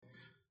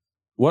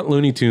What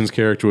Looney Tunes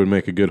character would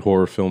make a good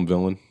horror film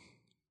villain?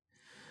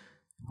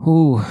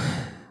 Ooh,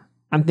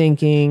 I'm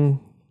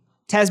thinking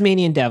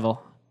Tasmanian Devil.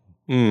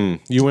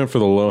 You went for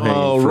the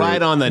low-hanging fruit.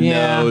 Right on the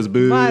nose.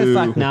 Boo. Why the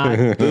fuck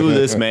not? Boo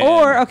this man.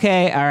 Or,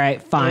 okay, all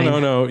right, fine.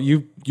 No.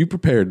 You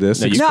prepared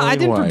this. No, I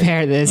didn't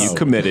prepare this. You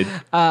committed.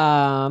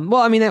 Well,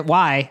 I mean,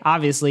 why?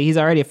 Obviously, he's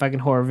already a fucking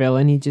horror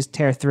villain. He just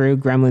tear through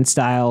Gremlin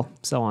style,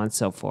 so on and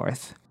so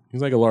forth.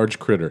 He's like a large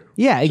critter.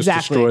 Yeah, Just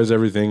exactly. destroys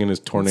everything in his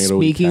tornado.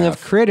 Speaking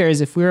of critters,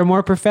 if we were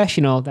more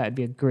professional, that'd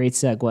be a great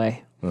segue.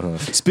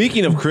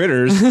 Speaking of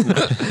critters.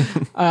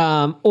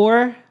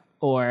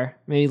 Or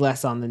maybe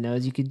less on the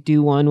nose, you could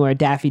do one where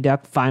Daffy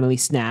Duck finally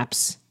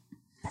snaps.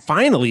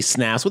 Finally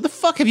snaps. What the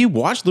fuck? Have you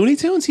watched Looney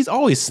Tunes? He's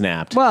always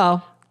snapped.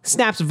 Well,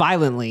 snaps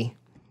violently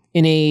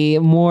in a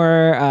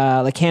more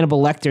like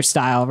Hannibal Lecter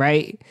style,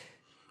 right?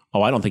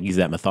 Oh, I don't think he's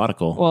that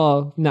methodical.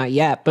 Well, not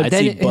yet. But I'd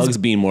then see Bugs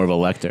being more of a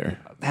Lecter.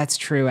 That's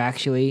true,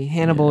 actually.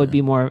 Hannibal would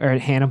be more, or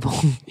Hannibal.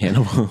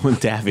 Hannibal and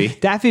Daffy.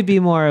 Daffy'd be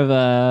more of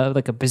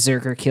a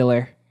berserker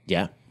killer.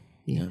 Yeah.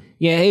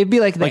 Yeah, it'd be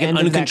like the Like end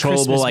an of that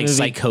uncontrollable Christmas like movie.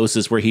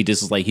 psychosis where he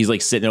just like he's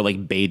like sitting there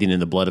like bathing in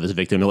the blood of his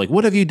victim. They're like,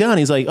 "What have you done?"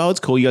 He's like, "Oh, it's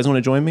cool. You guys want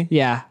to join me?"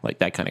 Yeah. Like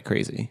that kind of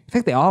crazy. I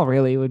think they all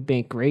really would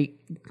make great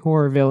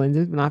horror villains.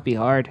 It would not be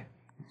hard.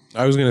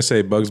 I was going to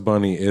say Bugs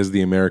Bunny is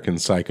the American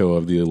Psycho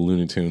of the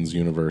Looney Tunes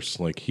universe.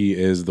 Like he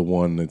is the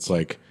one that's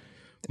like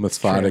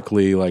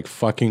methodically like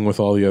fucking with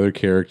all the other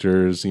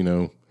characters, you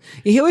know.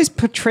 He always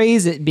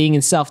portrays it being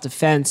in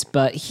self-defense,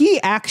 but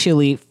he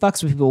actually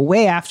fucks with people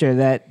way after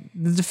that.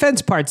 The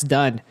defense part's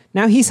done.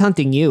 Now he's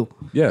hunting you.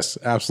 Yes,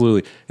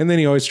 absolutely. And then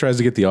he always tries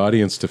to get the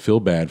audience to feel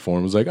bad for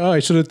him. It's like, oh, I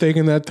should have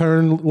taken that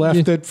turn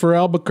left it for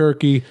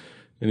Albuquerque.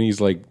 And he's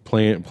like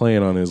playing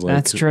on his like.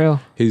 That's true.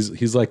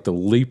 He's like the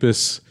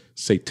Lepus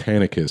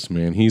Satanicus,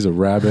 man. He's a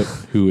rabbit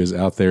who is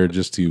out there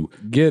just to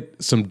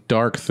get some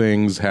dark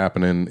things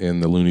happening in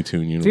the Looney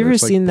Tune universe. Have you ever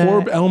seen that?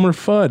 Poor Elmer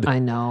Fudd. I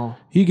know.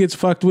 He gets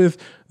fucked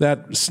with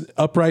that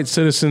upright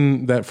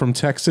citizen that from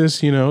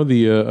Texas, you know,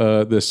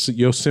 this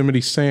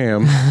Yosemite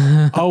Sam,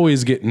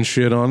 always getting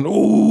shit on.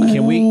 Ooh,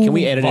 Can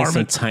we edit in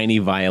some tiny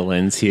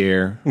violins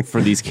here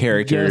for these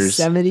characters?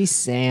 Yosemite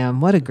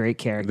Sam. What a great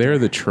character. they're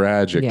the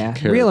tragic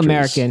characters real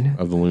American.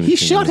 of the Looney He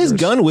Tunes shot his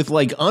universe. gun with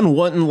like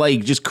unwanted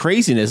like just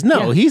craziness.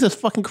 No, Yeah. he's a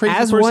fucking crazy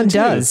As person one too.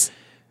 does.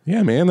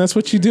 Yeah, man, that's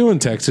what you do in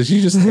Texas.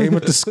 You just aim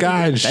at the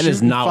sky and That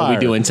is not what we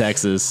do in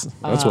Texas.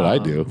 That's what I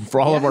do. For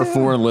all of our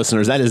foreign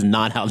listeners, that is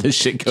not how this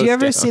shit goes Do you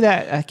ever down. see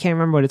that? I can't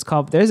remember what it's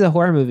called. But there's a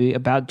horror movie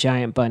about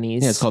giant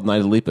bunnies. Yeah, it's called Night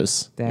of the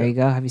Lepus. There you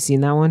go. Have you seen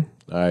that one?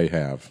 I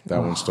have. That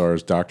one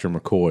stars Dr.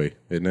 McCoy,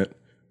 isn't it?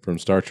 From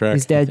Star Trek.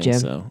 He's dead, I think Jim.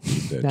 so.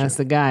 Dead, That's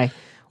Jim. the guy.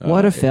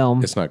 What a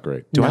film. It's not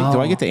great. Do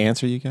I get to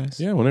answer you guys?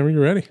 Yeah, whenever you're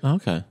ready.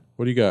 Okay.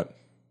 What do you got?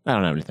 I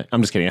don't have anything.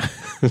 I'm just kidding.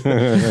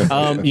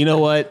 You know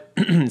what?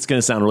 It's going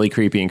to sound really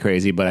creepy and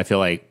crazy, but I feel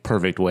like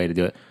perfect way to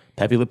do it.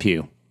 Pepe Le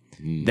Pew.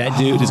 That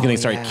dude is going to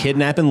start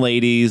kidnapping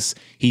ladies.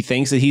 He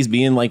thinks that he's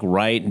being like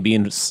right and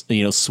being,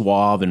 you know,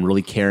 suave and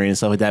really caring and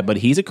stuff like that. But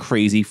he's a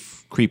crazy,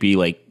 creepy,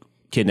 like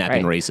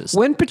kidnapping Right. racist.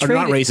 When Or portrayed-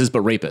 not racist,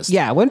 but rapist.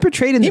 Yeah, when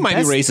portrayed in He the might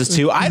best, be racist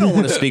too. I don't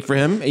want to speak for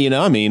him. You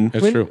know, I mean,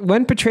 That's true.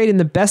 when portrayed in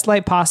the best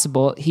light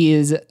possible, he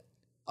is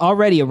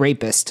already a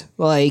rapist.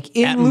 Like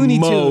in Looney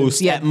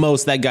Tunes. at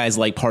most, that guy's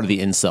like part of the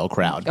incel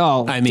crowd.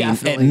 Oh, I mean,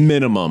 definitely. at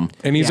minimum.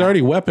 And he's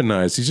already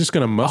weaponized. He's just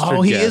going to mustard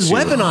Oh, he gas is you.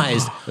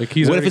 weaponized. Like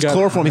he's what if already it's got-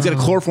 chloroform? He's got a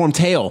chloroform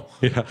tail.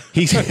 Yeah.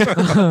 He's Mon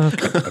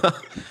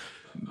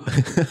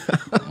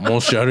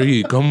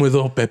chéri, come with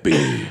old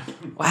Pepe.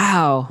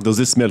 Wow. Does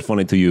this smell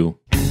funny to you?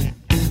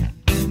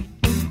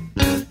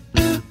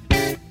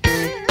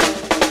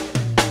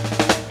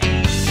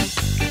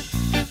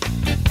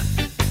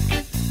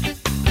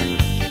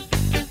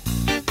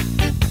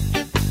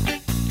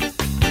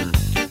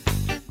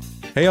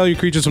 Hey, all you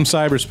creatures from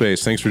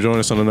cyberspace. Thanks for joining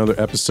us on another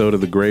episode of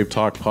the Grave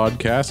Talk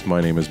podcast.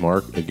 My name is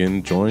Mark,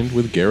 again joined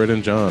with Garrett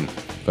and John.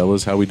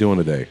 Fellas, how we doing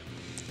today?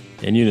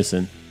 In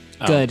unison.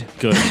 Good.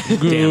 Good.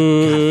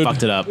 Damn. God,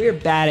 fucked it up. We're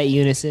bad at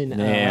unison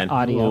Man.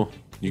 audio. Ooh.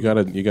 You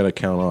gotta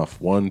count off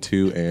 1,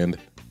 2, and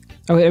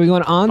Oh, wait, are we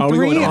going on Are we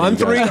three? going on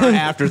three or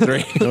after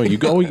three? no. You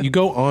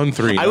go on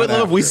 3. I would not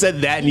love if we after.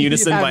 said that in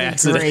unison by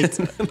That'd be accident.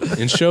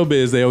 In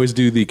showbiz, they always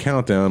do the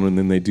countdown and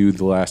then they do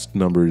the last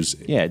numbers.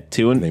 Yeah,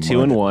 two and mark it.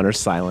 1 are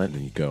silent.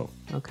 There you go.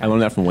 I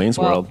learned that from Wayne's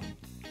Well, World.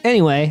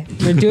 Anyway,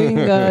 we're doing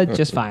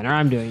just fine, or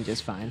I'm doing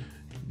just fine.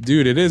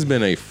 Dude, it has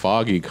been a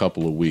foggy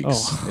couple of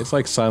weeks. It's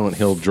like Silent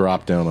Hill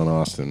dropped down on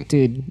Austin.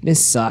 Dude,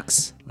 this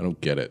sucks. I don't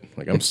get it.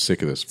 Like, I'm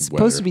sick of this weather.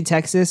 Supposed to be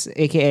Texas,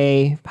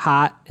 aka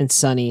hot and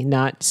sunny,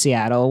 not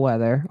Seattle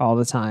weather all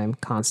the time,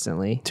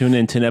 constantly. Tune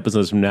in 10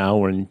 episodes from now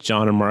when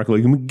John and Mark are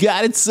like, oh my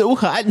God, it's so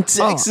hot in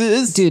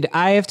Texas. Dude,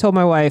 I have told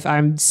my wife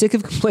I'm sick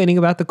of complaining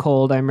about the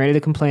cold. I'm ready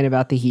to complain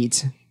about the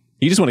heat.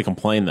 You just want to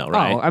complain though,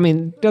 right? Oh, I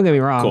mean, don't get me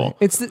wrong. Cool.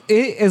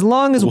 As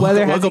long as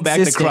weather has Welcome back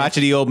to existed,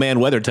 crotchety old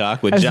man weather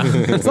talk with John.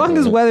 as long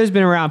as weather's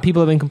been around,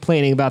 people have been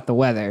complaining about the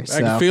weather.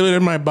 I can feel it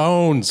in my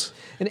bones.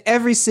 And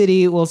every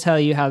city will tell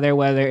you how their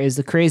weather is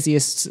the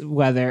craziest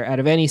weather out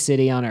of any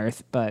city on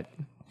Earth. But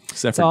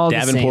Except all for the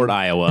Davenport, same.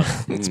 Iowa.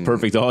 It's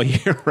perfect all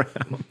year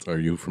round. Are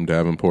you from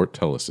Davenport?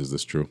 Tell us, is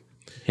this true?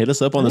 Hit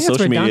us up on the That's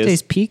social where Dante's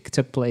medias. Peak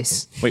took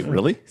place. Wait,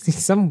 really?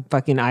 Some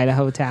fucking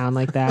Idaho town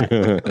like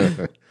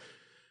that.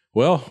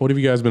 Well, what have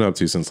you guys been up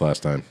to since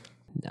last time?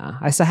 Nah,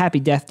 I saw Happy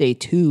Death Day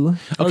 2.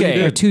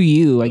 Okay. Or to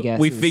you, I guess.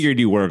 We figured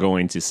you were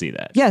going to see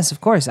that. Yes,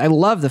 of course. I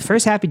love the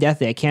first Happy Death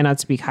Day. I cannot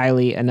speak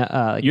highly. And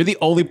You're the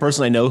only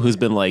person I know who's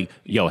been like,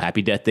 yo,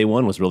 Happy Death Day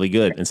 1 was really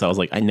good. And so I was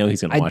like, I know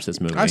he's going to watch this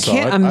movie. I saw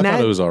can't it. I imagine-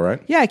 thought it was all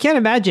right. yeah, I can't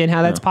imagine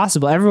how that's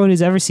possible. Everyone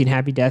who's ever seen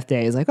Happy Death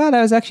Day is like, oh,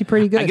 that was actually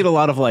pretty good. I get a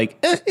lot of like,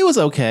 it was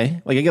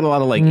okay. Like I get a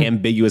lot of like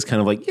ambiguous kind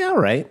of like, yeah, all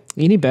right.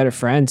 You need better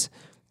friends.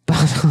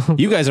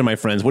 You guys are my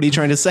friends. What are you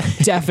trying to say?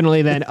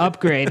 Definitely then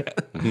upgrade.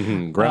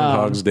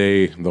 Groundhog's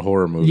Day, the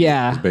horror movie,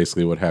 yeah. is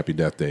basically what Happy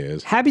Death Day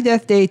is. Happy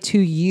Death Day to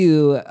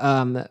you.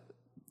 I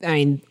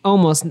mean,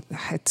 almost.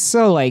 It's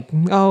so like,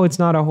 oh, it's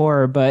not a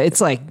horror, but it's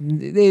like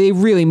they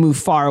really move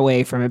far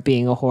away from it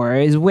being a horror.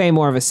 It's way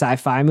more of a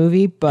sci-fi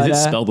movie, but Is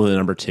it spelled with a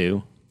number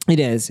 2? it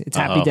is. It's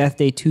Happy Death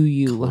Day to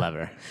you.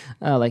 Clever.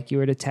 Like you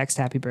were to text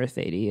happy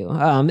birthday to you.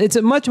 It's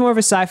a much more of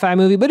a sci-fi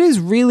movie, but it is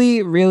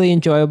really, really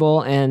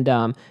enjoyable. And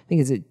I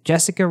think, is it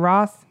Jessica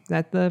Roth? Is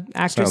that the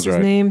actress's Sounds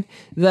right. name?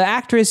 The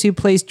actress who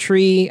plays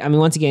Tree, I mean,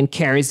 once again,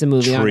 carries the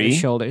movie on her Tree?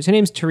 shoulders. Her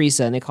name's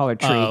Teresa, and they call her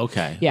Tree. Oh,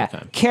 okay. Yeah,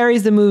 Okay.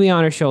 carries the movie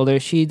on her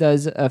shoulders. She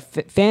does a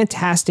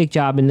fantastic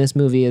job in this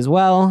movie as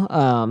well.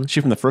 Is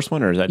she from the first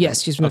one or is that?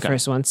 Yes, she's from the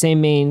first one.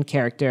 Same main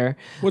character.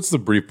 What's the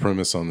brief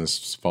premise on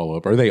this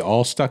follow-up? Are they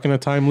all stuck in a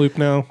time loop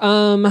now?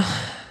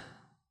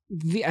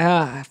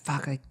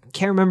 Fuck, I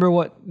can't remember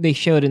what they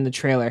showed in the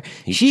trailer.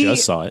 He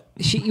just saw it.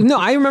 No,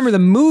 I remember the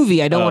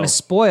movie. I don't want Oh. to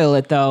spoil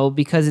it though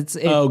because it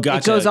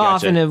goes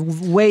off in a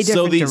way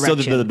different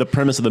direction. So the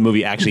premise of the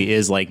movie actually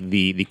is like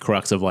the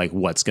crux of like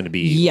what's going to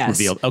be Yes.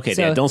 revealed. Okay,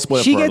 So yeah, don't spoil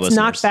it she for our gets listeners.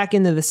 knocked back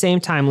into the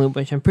same time loop,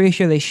 which I'm pretty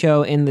sure they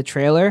show in the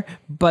trailer,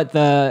 but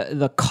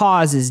the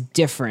cause is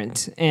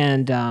different,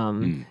 and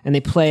they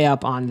play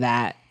up on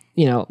that.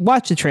 You know,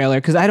 watch the trailer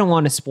because I don't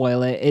want to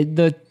spoil it.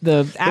 The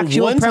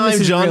actual One premise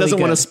time is John really doesn't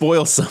want to good.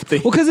 spoil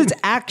something. Well, because it's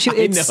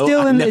actually it's know,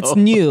 still I know. it's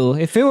new.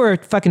 If it were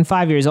fucking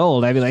 5 years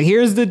old, I'd be like,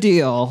 here's the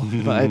deal.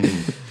 But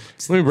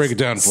Let me break it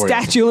down for you.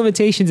 statute of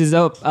limitations is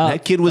up.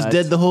 That kid was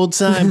dead the whole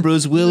time,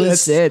 Bruce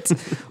Willis. That's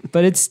it.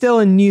 But it's still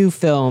a new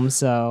film,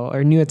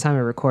 or new at time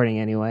of recording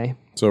anyway.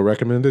 So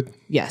recommended?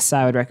 Yes,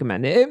 I would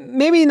recommend it.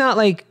 Maybe not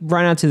like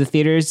run out to the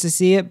theaters to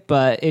see it,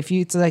 but if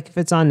it's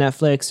on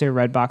Netflix or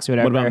Redbox or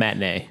whatever. What about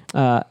matinee?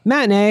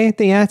 Matinee? I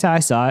think that's how I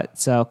saw it.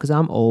 So, because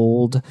I'm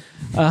old.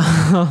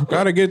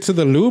 Gotta get to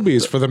the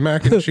Lubies for the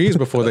mac and cheese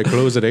before they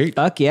close at 8.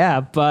 Fuck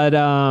yeah. But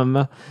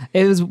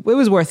it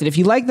was worth it. If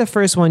you like the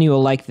first one, you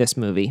will like this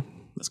movie.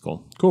 That's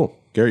cool. Cool.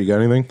 Gary, you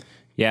got anything?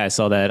 Yeah, I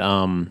saw that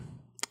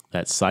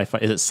that sci-fi.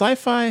 Is it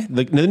sci-fi?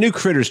 The new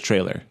Critters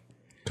trailer.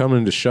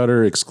 Coming to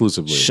Shudder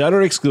exclusively.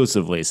 Shutter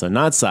exclusively, so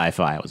not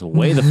sci-fi. I was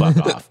way the fuck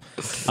off.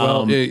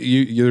 Well,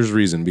 there's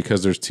reason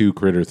because there's 2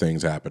 critter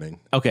things happening.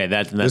 Okay,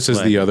 that's This is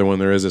what- the other one.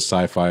 There is a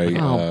sci-fi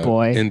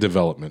boy. in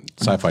development.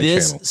 Sci-fi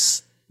channel.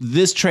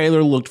 This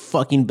trailer looked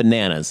fucking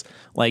bananas,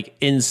 like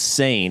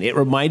insane. It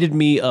reminded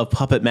me of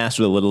Puppet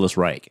Master: The Littlest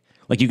Reich.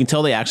 Like you can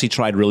tell they actually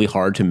tried really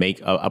hard to make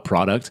a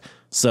product.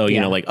 So you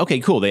know, like okay,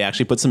 cool. They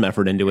actually put some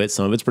effort into it.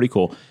 Some of it's pretty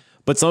cool,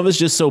 but some of it's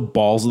just so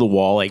balls of the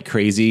wall, like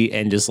crazy,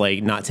 and just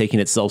like not taking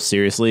itself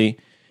seriously.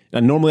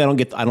 And normally,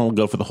 I don't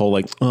go for the whole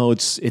like, oh,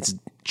 it's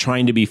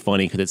trying to be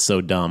funny because it's so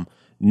dumb.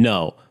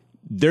 No.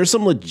 There's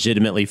some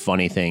legitimately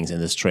funny things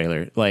in this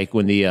trailer. Like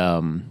when the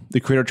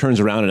critter turns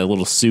around in a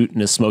little suit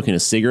and is smoking a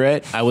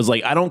cigarette. I was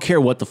like, I don't care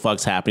what the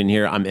fuck's happening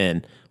here. I'm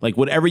in. Like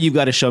whatever you've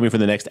got to show me for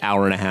the next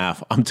hour and a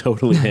half, I'm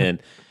totally in.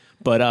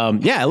 But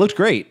yeah, it looked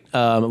great.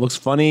 It looks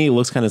funny. It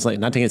looks kind of like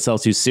not taking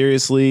itself too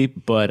seriously,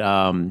 but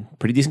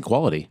pretty decent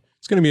quality.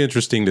 It's going to be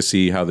interesting to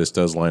see how this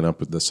does line up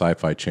with the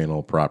Sci-Fi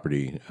Channel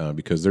property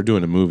because they're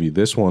doing a movie.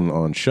 This one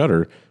on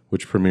Shudder,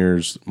 which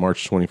premieres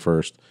March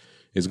 21st,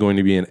 is going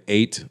to be an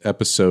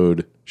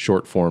 8-episode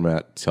short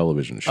format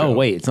television show. Oh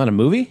wait, it's not a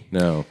movie?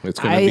 No, it's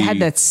going to I be. had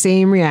that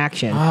same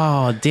reaction.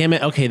 Oh, damn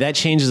it. Okay, that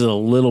changes it a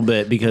little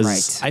bit because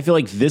Right. I feel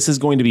like this is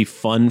going to be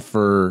fun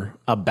for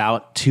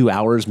about 2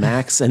 hours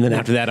max. And then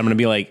after that, I'm going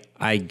to be like,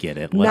 I get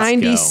it. Let's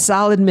 90 go.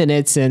 solid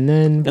minutes, and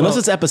then Unless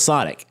it's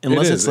episodic. It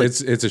Unless is.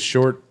 it's like. It's a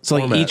short. So,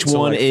 like, format, each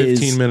one is-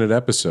 15-minute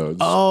episodes.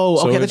 Oh,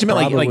 So okay. That it's you meant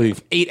probably-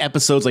 like 8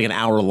 episodes, like an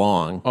hour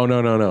long. Oh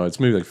no!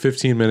 It's maybe like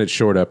 15-minute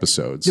short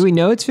episodes. do we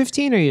know it's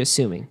 15, or are you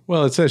assuming?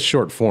 Well, it says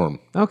short form.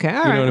 Okay, all You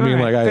right. know what I mean?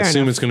 all right, Like I fair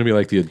assume enough. it's going to be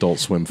like the Adult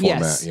Swim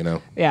format. Yes. You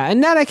know. Yeah,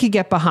 and that I could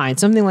get behind.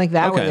 Something like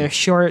that where Okay. they're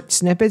short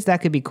snippets,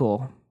 that could be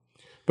cool.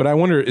 But I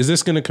wonder, is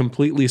this going to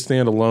completely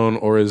stand alone,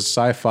 or is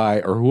Sci-Fi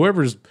or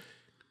whoever's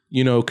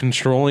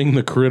controlling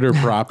the critter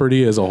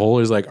property as a whole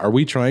is like, are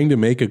we trying to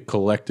make a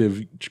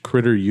collective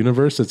critter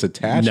universe that's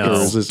attached, No. or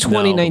is this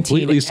 2019,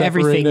 completely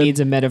separated? everything needs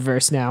a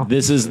metaverse now.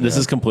 This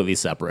is completely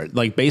separate.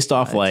 Like based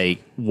off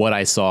like what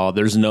I saw,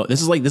 there's no.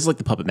 This is like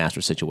the Puppet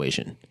Master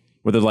situation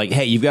where they're like,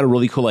 hey, you've got a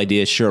really cool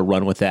idea, sure,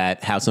 run with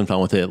that, have some fun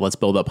with it. Let's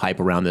build up hype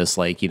around this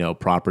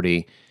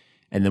property,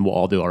 and then we'll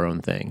all do our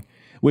own thing.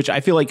 which I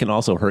feel like can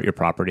also hurt your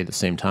property at the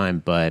same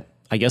time. But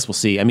I guess we'll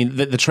see. I mean,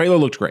 the trailer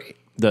looked great.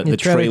 The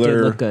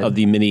trailer of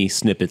the mini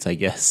snippets, I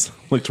guess,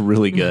 looked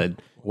really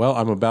good. Well,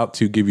 I'm about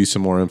to give you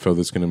some more info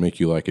that's going to make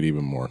you like it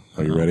even more.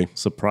 Are you ready?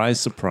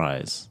 Surprise,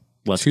 surprise.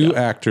 Let's Two go.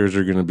 actors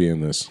are going to be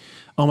in this.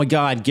 Oh my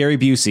God, Gary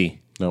Busey.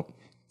 Nope.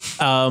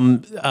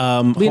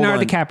 Leonardo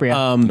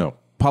DiCaprio. No.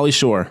 Pauly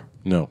Shore.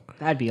 No.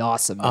 That'd be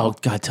awesome. Oh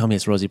God, tell me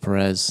it's Rosie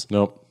Perez.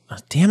 Nope. Oh,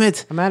 damn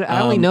it.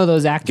 I only know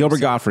those actors.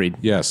 Gilbert Gottfried.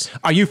 Yes.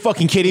 Are you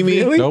fucking kidding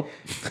me? Nope.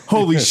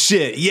 Holy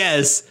shit,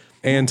 yes.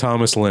 And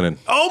Thomas Lennon.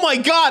 Oh my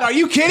God, are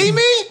you kidding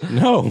me?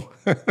 No.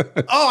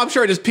 Oh, I'm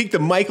sure I just peaked the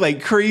mic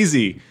like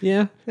crazy.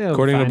 Yeah.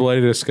 According to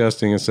Bloody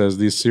Disgusting, it says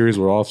these series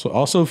will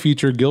also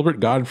feature Gilbert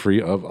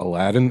Gottfried of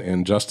Aladdin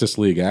and Justice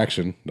League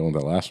Action. Don't know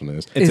what that last one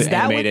is. Is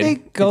that animated.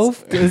 what they go?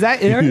 Is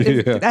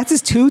that that's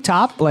his two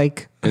top?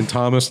 Like, And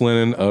Thomas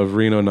Lennon of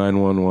Reno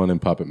 911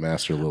 and Puppet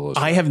Master Lilith.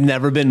 I have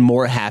never been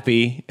more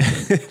happy.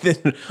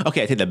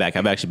 Okay, I take that back.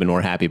 I've actually been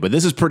more happy, but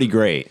this is pretty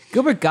great.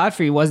 Gilbert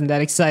Gottfried wasn't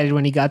that excited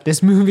when he got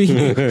this movie.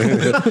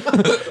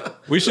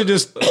 We're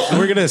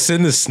going to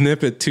send a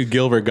snippet to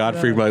Gilbert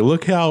Gottfried. Like,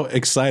 look how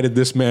excited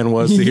this man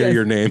was to hear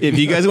your name. If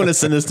you guys want to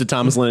send this to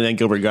Thomas Lennon and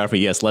Gilbert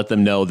Gottfried, yes, let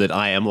them know that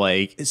I am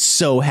like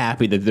so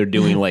happy that they're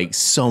doing like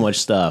so much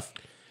stuff.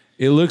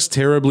 It looks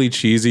terribly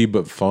cheesy,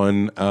 but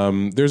fun.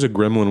 There's a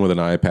gremlin with an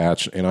eye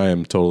patch, and I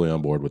am totally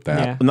on board with that.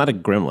 Yeah. I'm not a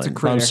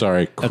gremlin. I'm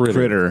sorry, critter. A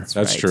critter.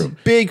 That's true.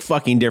 Big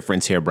fucking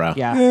difference here, bro.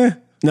 Yeah.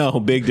 No,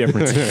 big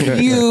difference.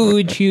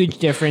 Huge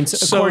difference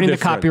according to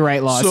different.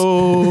 copyright laws.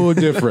 So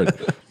different.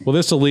 Well,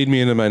 this will lead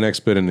me into my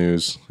next bit of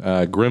news.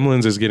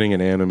 Gremlins is getting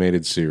an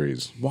animated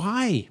series.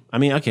 Why? I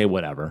mean, okay,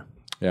 whatever.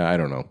 Yeah, I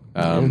don't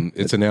know.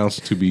 It's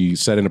announced to be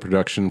set into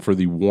production for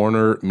the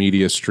Warner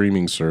Media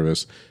streaming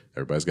service.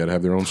 Everybody's got to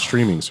have their own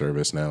streaming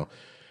service now.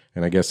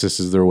 And I guess this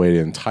is their way to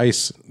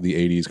entice the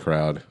 80s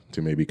crowd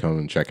to maybe come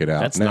and check it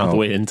out. That's not the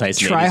way to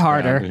entice me. Try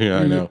harder.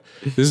 Yeah, I know.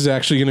 This is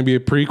actually going to be a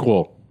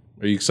prequel.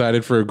 Are you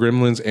excited for a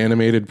Gremlins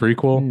animated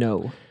prequel?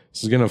 No.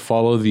 This is going to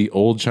follow the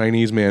old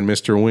Chinese man,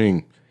 Mr.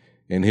 Wing,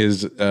 and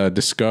his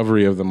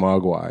discovery of the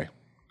Mogwai.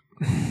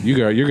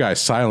 Your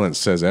guy's silence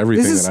says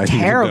everything This is that I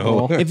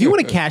terrible. need to know. If you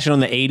want to cash in on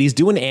the 80s,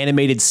 do an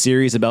animated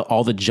series about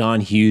all the John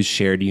Hughes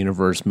shared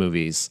universe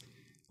movies.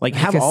 Like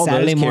have a all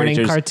Saturday those morning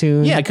characters.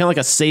 cartoon. Yeah, kind of like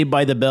a Saved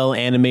by the Bell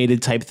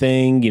animated type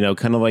thing,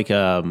 kind of like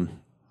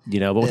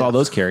but with all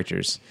those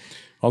characters.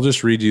 I'll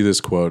just read you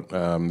this quote.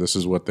 This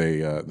is what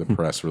the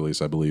press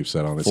release, I believe,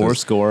 said on it. It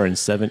says,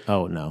 4-7.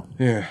 Oh, no.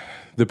 Yeah.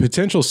 The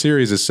potential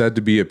series is said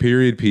to be a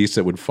period piece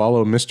that would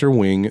follow Mr.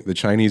 Wing, the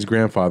Chinese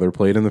grandfather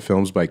played in the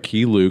films by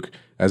Key Luke,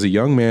 as a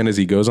young man as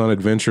he goes on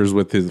adventures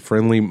with his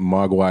friendly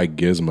Mogwai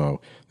Gizmo.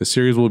 The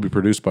series will be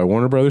produced by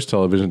Warner Brothers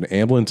Television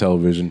and Amblin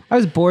Television. I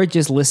was bored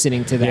just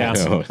listening to that.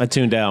 Yeah, I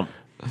tuned out.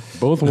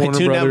 Both I Warner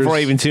tuned out Brothers. before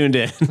I even tuned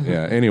in.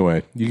 Yeah,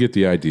 anyway, you get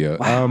the idea.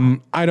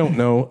 I don't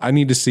know. I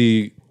need to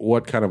see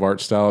what kind of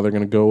art style they're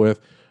going to go with.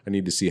 I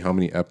need to see how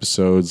many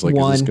episodes. Like,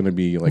 One. is this going to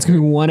be like... It's gonna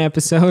be one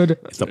episode.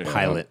 It's a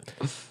pilot.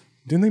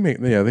 Didn't they make...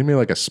 Yeah, they made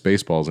like a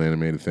Spaceballs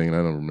animated thing, and I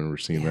don't remember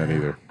seeing that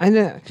either. I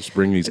know. Just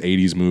bring these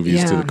 80s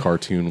movies to Yeah. the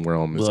cartoon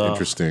realm is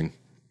interesting.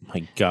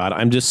 My God,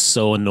 I'm just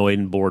so annoyed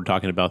and bored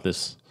talking about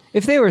this.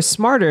 If they were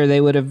smarter,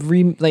 they would have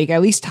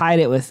at least tied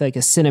it with like a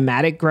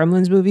cinematic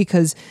Gremlins movie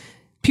because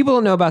people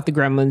don't know about the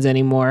Gremlins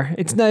anymore.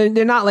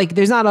 They're not like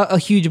there's not a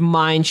huge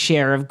mind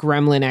share of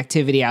Gremlin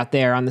activity out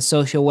there on the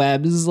social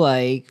webs,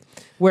 like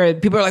where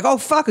people are like, "Oh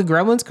fuck, a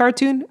Gremlins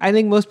cartoon." I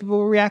think most people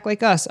will react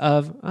like us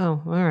of,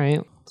 "Oh, all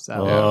right."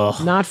 So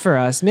not for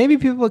us. Maybe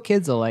people with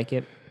kids will like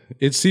it.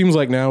 It seems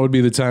like now would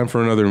be the time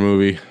for another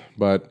movie,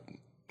 but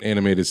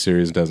animated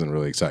series doesn't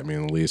really excite me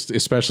in the least,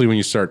 especially when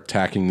you start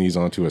tacking these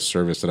onto a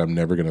service that I'm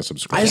never going to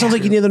subscribe I just don't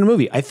think you need another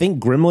movie. I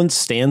think Gremlins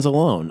stands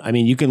alone. I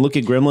mean, you can look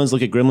at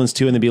Gremlins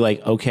 2, and then be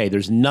like, okay,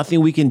 there's nothing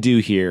we can do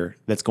here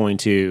that's going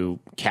to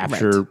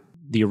capture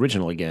the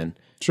original again.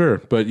 Sure,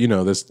 but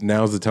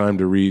now's the time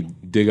to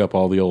dig up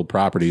all the old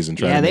properties and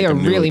try to make they are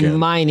them new really again.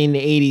 mining the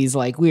 80s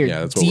like we're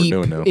that's what we're deep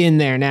doing now. in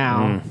there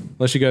now.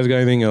 Unless you guys got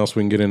anything else,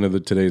 we can get into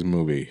today's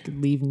movie.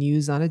 Leave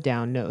news on a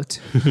down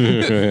note.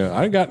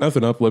 I got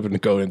nothing uplifting to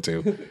go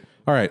into.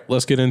 All right,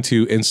 let's get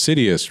into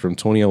Insidious from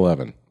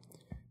 2011.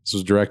 This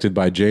was directed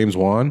by James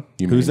Wan.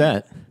 Who's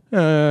that? Did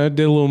a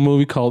little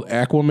movie called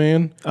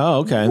Aquaman.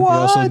 Oh, okay. What? He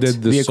also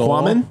did The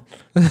Saw. Aquaman?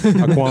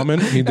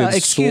 Aquaman. He did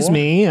Excuse Saw.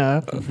 me.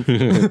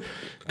 You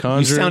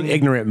Conjuring. sound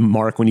ignorant,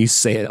 Mark, when you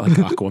say it like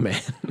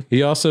Aquaman.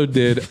 He also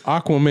did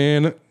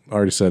Aquaman. I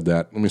already said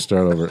that. Let me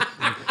start over.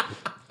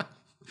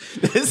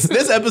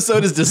 This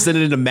episode is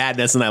descended into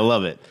madness, and I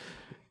love it.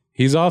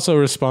 He's also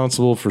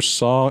responsible for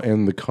Saw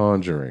and The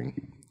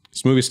Conjuring.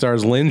 This movie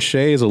stars Lynn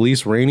Shay as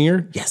Elise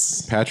Rainier.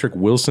 Yes. Patrick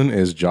Wilson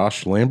as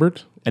Josh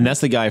Lambert. And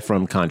that's the guy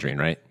from Conjuring,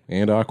 right?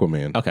 And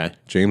Aquaman. Okay.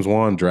 James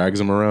Wan drags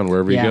him around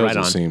wherever he goes, Right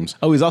on. it seems.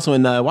 Oh, he's also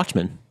in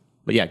Watchmen.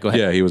 But yeah, go ahead.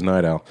 Yeah, he was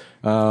Night Owl.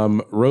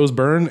 Rose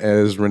Byrne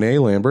as Renee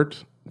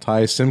Lambert.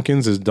 Ty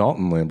Simpkins as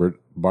Dalton Lambert.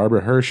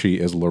 Barbara Hershey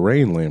as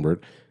Lorraine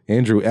Lambert.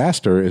 Andrew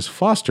Astor as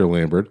Foster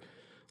Lambert.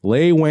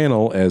 Leigh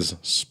Whannell as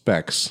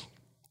Specs.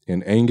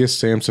 and Angus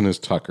Sampson as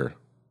Tucker.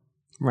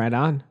 Right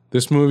on.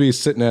 This movie is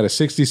sitting at a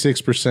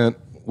 66%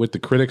 with the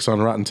critics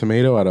on Rotten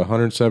Tomato at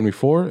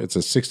 174. It's a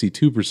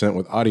 62%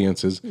 with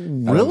audiences.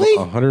 Really?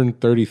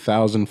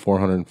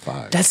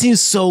 130,405. That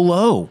seems so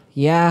low.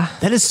 Yeah.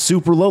 That is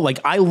super low. Like,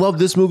 I love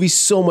this movie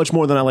so much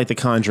more than I like the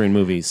Conjuring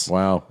movies.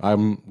 Wow.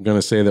 I'm going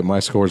to say that my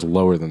score is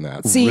lower than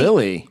that. See,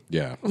 Really?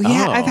 Yeah.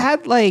 Yeah, Oh. I've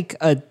had like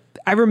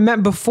I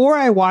remember before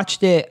I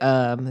watched it,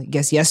 I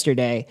guess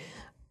yesterday,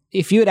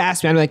 if you had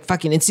asked me, I'm like,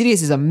 fucking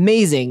Insidious is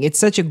amazing. It's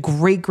such a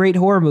great, great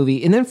horror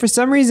movie. And then for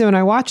some reason when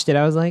I watched it,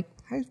 I was like,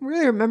 I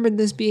really remembered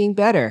this being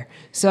better.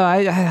 So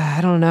I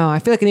don't know. I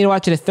feel like I need to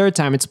watch it a third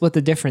time and split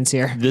the difference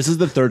here. This is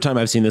the third time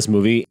I've seen this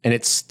movie, and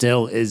it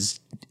still is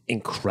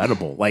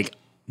incredible. Like,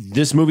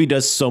 this movie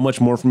does so much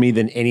more for me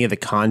than any of the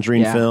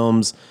Conjuring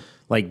films.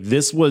 Like,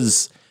 this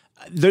was...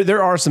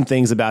 There are some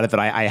things about it that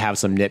I have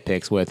some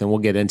nitpicks with, and we'll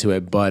get into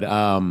it. But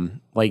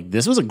like,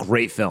 this was a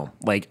great film.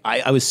 Like,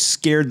 I was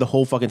scared the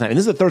whole fucking time. And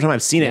this is the third time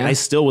I've seen it, and I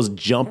still was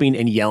jumping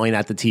and yelling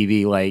at the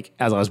TV like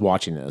as I was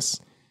watching this.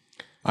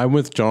 I'm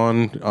with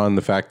John on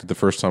the fact that the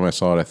first time I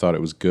saw it, I thought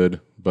it was good.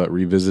 But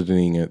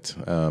revisiting it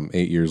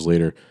 8 years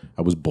later,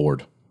 I was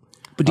bored.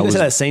 But do you guys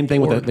have that same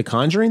thing with the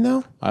Conjuring,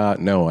 though?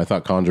 No, I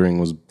thought Conjuring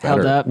was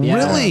better. Held up. Yeah.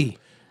 Really?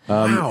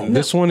 Wow.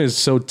 This one is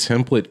so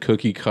template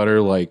cookie cutter.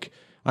 Like,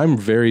 I'm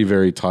very,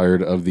 very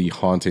tired of the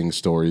haunting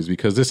stories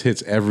because this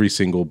hits every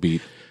single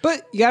beat.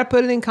 But you got to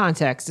put it in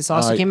context. This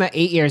also came out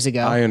 8 years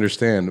ago. I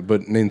understand.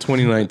 But in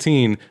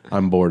 2019,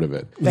 I'm bored of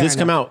it. Did this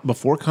come out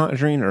before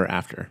Conjuring or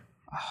after?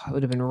 It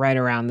would have been right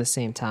around the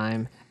same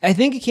time. I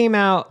think it came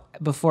out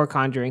before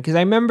Conjuring because I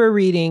remember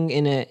reading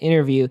in an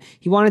interview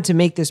he wanted to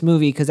make this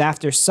movie because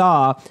after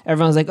Saw,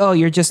 everyone's like, "Oh,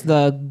 you're just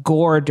the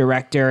gore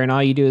director and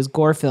all you do is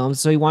gore films."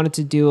 So he wanted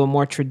to do a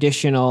more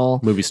traditional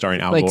Movie starring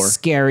Al like Gore.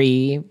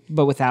 scary,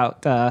 but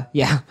without a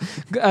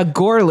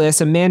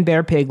goreless, a man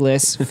bear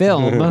pigless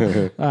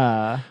film.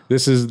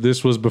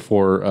 This was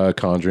before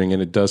Conjuring,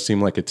 and it does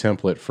seem like a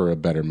template for a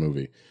better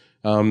movie.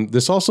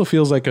 This also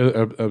feels like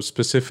a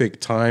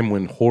specific time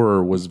when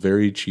horror was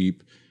very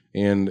cheap,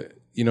 and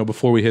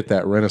before we hit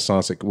that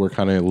renaissance that we're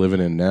kind of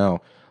living in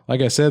now. Like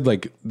I said,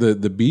 like the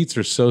beats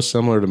are so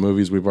similar to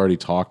movies we've already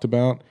talked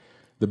about.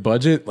 The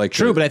budget, like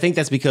True, but I think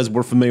that's because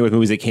we're familiar with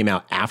movies that came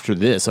out after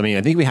this. I mean,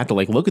 I think we have to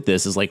look at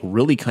this as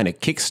really kind of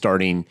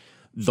kickstarting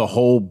the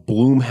whole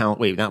Blumhouse.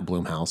 Wait, not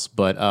Blumhouse,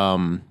 but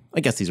I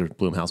guess these are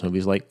Blumhouse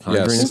movies like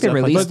Conjuring Yes. and stuff. They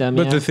released them.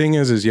 But the thing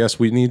is yes,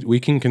 we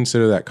can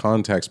consider that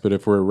context. But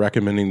if we're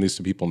recommending these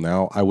to people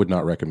now, I would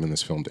not recommend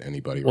this film to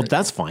anybody. Well,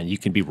 that's fine. You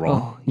can be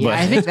wrong. Yeah,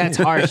 I think that's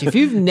harsh. If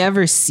you've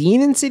never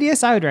seen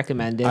Insidious, I would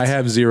recommend it. I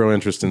have zero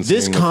interest in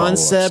This seeing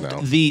concept,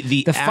 the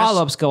follow-ups now. the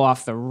follow-ups go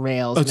off the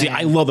rails. Oh, see, man.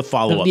 I love the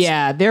follow-ups.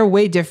 Yeah, they're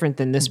way different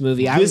than this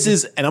movie. And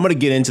I'm going to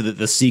get into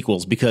the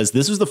sequels because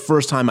this was the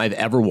first time I've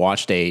ever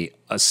watched a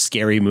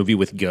scary movie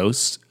with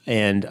ghosts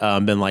and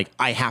been like,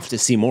 I have to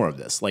see more of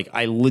this. Like,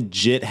 I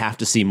legit have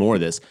to see more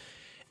of this.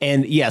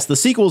 And yes, the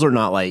sequels are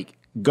not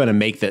going to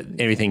make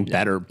everything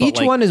better. But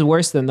Each one is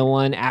worse than the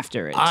one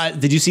after it.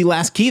 Did you see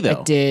Last Key though?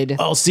 I did.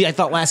 Oh, see, I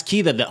thought Last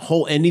Key, that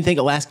whole ending thing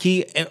of Last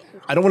Key.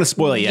 I don't want to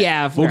spoil it yet.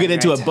 Yeah, we'll get right,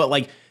 into right. it.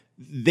 But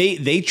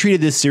they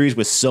treated this series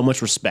with so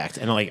much respect,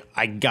 and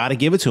I gotta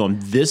give it to them.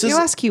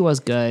 Last Key was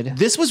good.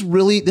 This was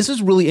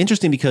really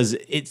interesting because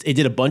it did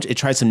it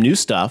tried some new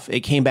stuff.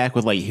 It came back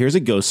with here's a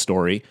ghost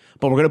story,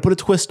 but we're gonna put a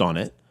twist on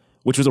it,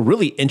 which was a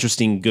really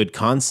interesting, good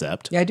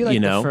concept. Yeah, I do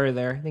like the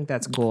further. I think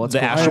that's cool. It's the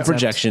cool astral concept.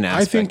 projection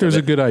aspect. I think there's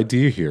of a good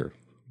idea here,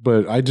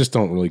 but I just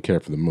don't really care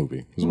for the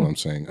movie, is what I'm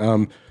saying.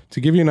 To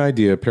give you an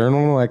idea,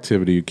 Paranormal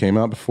Activity came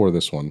out before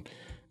this one.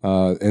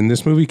 And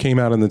this movie came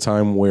out in the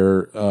time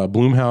where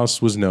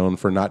Blumhouse was known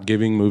for not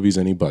giving movies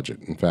any budget.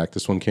 In fact,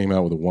 this one came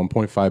out with a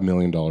 $1.5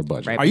 million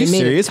budget. Right. Are you They made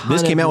a serious? ton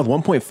This came of- out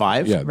with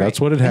 1.5. Yeah, that's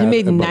what it had. He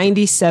made a budget.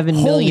 $97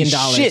 million.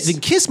 Holy shit!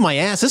 Then kiss my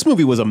ass. This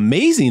movie was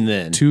amazing.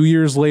 Then 2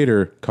 years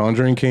later,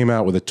 Conjuring came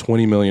out with a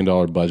 $20 million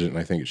budget, and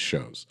I think it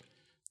shows.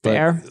 But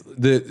Fair.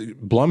 the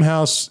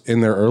Blumhouse in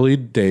their early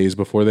days,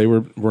 before they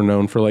were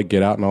known for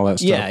Get Out and all that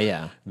stuff,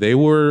 Yeah. they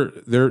were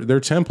their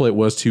template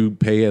was to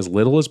pay as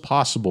little as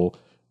possible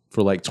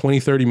for 20,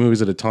 30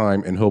 movies at a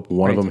time and hope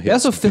one of them hits. They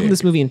also filmed big.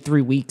 this movie in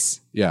 3 weeks.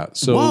 Yeah.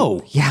 So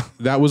Whoa. Yeah.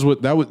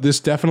 This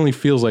definitely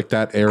feels like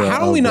that era.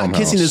 How are of we not Blumhouse.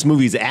 kissing this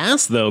movie's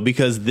ass though?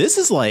 Because this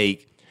is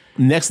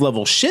next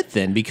level shit.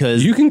 Then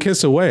because You can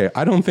kiss away.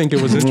 I don't think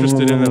it was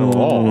interested in it at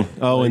all.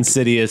 oh,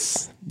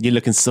 Insidious, you're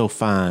looking so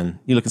fine.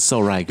 You're looking so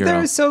right, girl.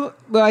 There's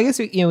I guess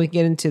we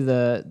get into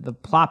the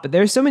plot, but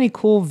there's so many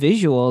cool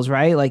visuals,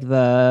 right? Like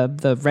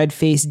the red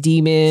faced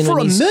demon For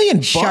when $1 he's million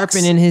bucks,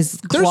 sharpening his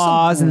there's some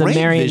claws and the great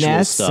visual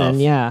marionettes, stuff.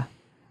 and yeah.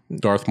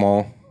 Darth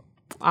Maul.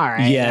 All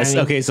right. Yes. I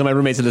mean, Okay. So my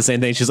roommate said the same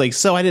thing. She's like,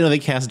 "So I didn't know they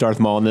cast Darth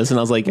Maul in this," and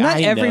I was like, Not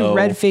 "I every know."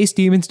 red faced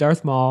demon's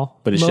Darth Maul,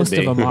 But it should most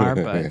be. of them are.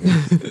 But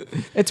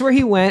it's where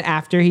he went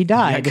after he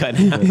died. Cut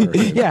it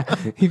out. Yeah,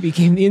 he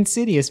became the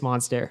Insidious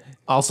monster.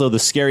 Also, the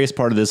scariest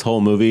part of this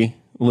whole movie,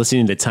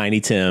 listening to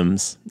Tiny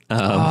Tim's.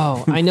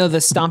 Oh, I know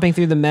the stomping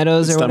through the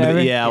meadows or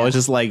whatever. Yeah, I was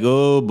just like,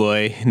 "Oh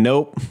boy,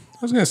 nope." I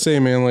was gonna say,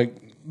 man,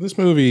 this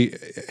movie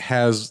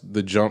has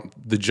the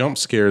jump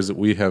scares that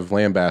we have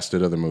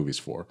lambasted other movies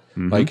for.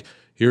 Like,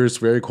 here it's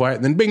very quiet,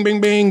 and then bing, bing,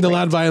 bing, the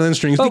loud violin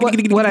strings. But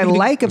what I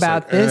like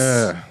about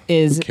this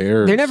is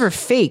cares? they're never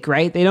fake,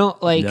 right? They don't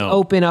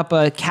open up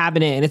a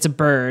cabinet and it's a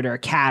bird or a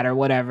cat or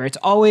whatever. It's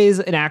always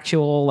an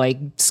actual like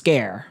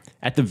scare.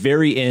 At the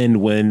very end,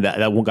 when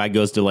that one guy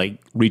goes to like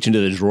reach into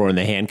the drawer and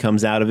the hand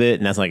comes out of it,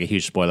 and that's like a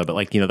huge spoiler, but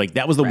like, you know, like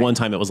that was the one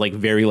time it was like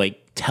very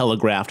like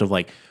telegraphed of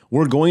like,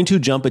 we're going to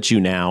jump at you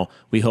now.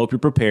 We hope you're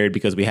prepared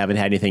because we haven't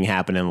had anything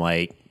happen in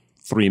like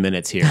 3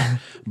 minutes here.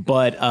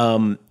 But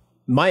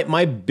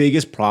my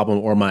biggest problem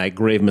or my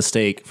grave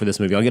mistake for this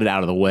movie, I'll get it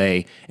out of the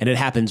way, and it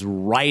happens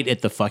right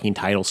at the fucking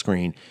title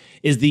screen,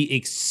 is the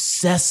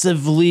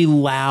excessively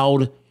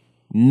loud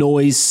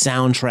noise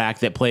soundtrack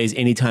that plays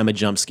anytime a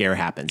jump scare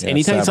happens.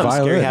 Anytime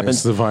something scary happens,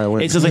 it's the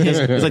violin. It's just like this.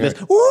 It's like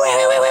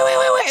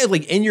this.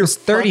 Like in your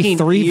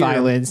 33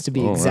 violins to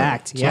be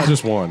exact. Right. It's not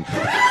just one.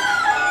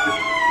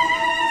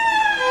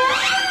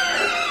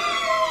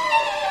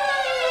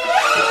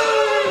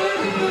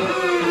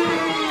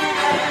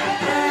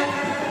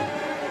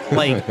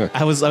 Like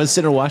I was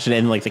sitting there watching it,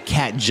 and like the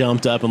cat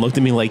jumped up and looked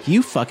at me like,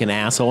 "You fucking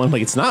asshole!" I'm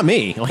like, "It's not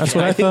me." Like, That's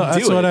what I thought.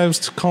 That's what I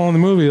was calling the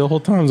movie the whole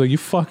time. I was like, "You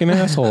fucking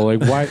asshole!"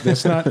 Like, why?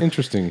 That's not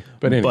interesting.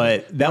 But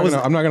anyway,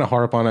 I'm not gonna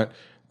harp on it.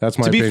 That's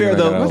my. To be opinion. fair,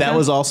 though, that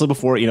was also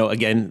before, you know,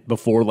 again,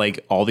 before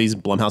like all these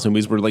Blumhouse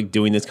movies were like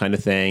doing this kind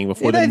of thing.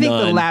 Before I think the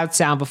loud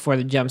sound before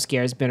the jump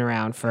scare has been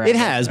around forever. It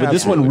has, but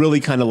this one really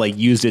kind of like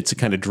used it to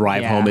kind of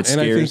drive home its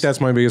scares. And I think that's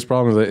my biggest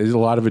problem. Is that a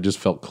lot of it just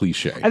felt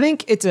cliche. I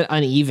think it's an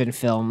uneven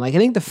film. Like I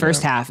think the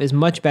first half is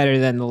much better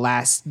than the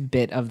last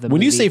bit of the movie.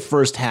 When you say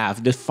first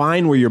half,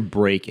 define where your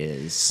break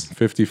is.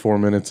 54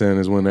 minutes in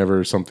is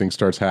whenever something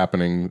starts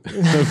happening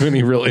of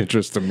any real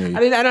interest to me.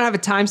 I mean, I don't have a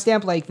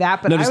timestamp like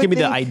that, but No, just give me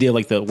the idea,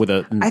 like with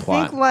a plot. I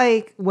think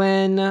like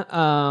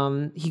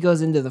when he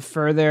goes into the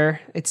further,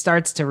 it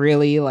starts to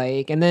really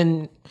like, and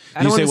then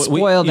I don't want to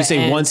spoil the You say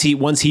end. once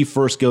he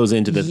first goes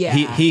into the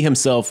he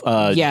himself,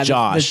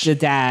 Josh, the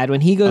dad,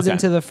 when he goes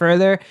into the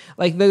further,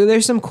 like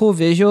there's some cool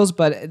visuals,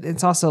 but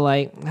it's also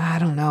like I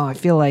don't know. I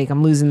feel like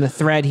I'm losing the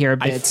thread here a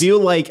bit.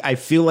 I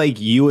feel like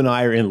you and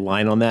I are in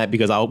line on that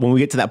because when we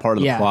get to that part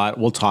of the plot,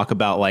 we'll talk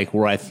about like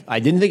where I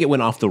didn't think it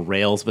went off the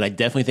rails, but I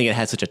definitely think it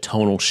had such a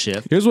tonal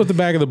shift. Here's what the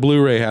back of the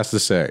Blu-ray has to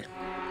say.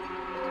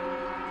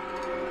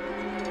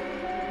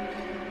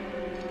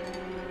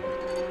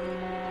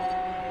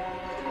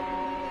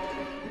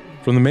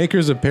 From the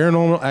makers of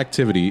Paranormal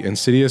Activity,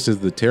 Insidious is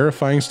the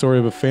terrifying story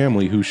of a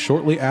family who,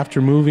 shortly after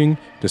moving,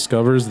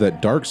 discovers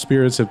that dark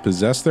spirits have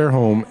possessed their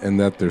home and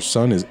that their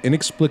son is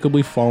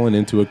inexplicably fallen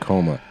into a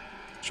coma.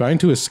 Trying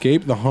to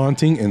escape the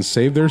haunting and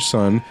save their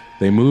son,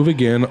 they move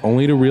again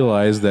only to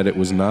realize that it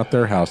was not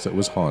their house that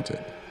was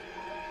haunted.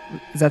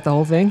 Is that the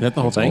whole thing? That's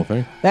the whole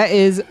thing. That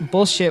is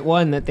bullshit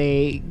one that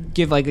they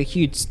give like a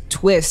huge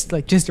twist,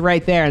 like just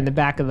right there in the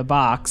back of the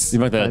box. You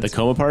like the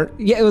coma part?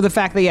 Yeah, well, the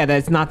fact that that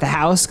it's not the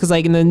house, because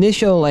like in the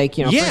initial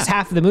first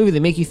half of the movie, they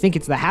make you think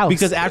it's the house.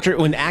 Because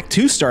when Act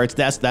 2 starts,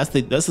 that's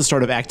the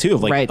start of Act 2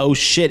 of like, oh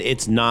shit,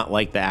 it's not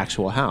like the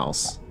actual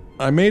house.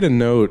 I made a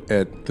note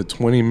at the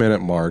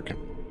 20-minute mark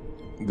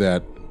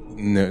that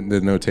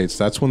notates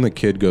that's when the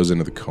kid goes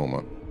into the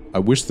coma. I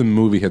wish the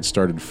movie had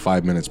started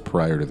 5 minutes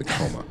prior to the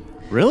coma.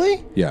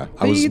 Really? Yeah,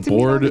 But I was you get to meet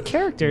all bored. the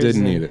characters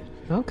Didn't and- need it.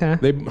 Okay.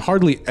 They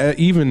hardly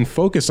even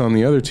focus on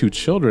the other two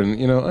children.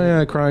 You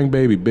know, crying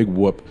baby, big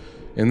whoop.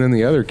 And then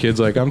the other kid's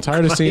like, I'm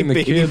tired of seeing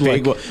the kid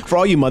like for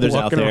all you mothers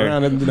out walking there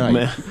around in the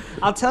night.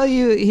 I'll tell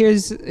you,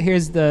 here's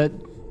the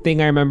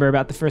thing I remember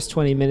about the first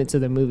 20 minutes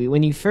of the movie.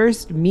 When you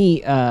first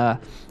meet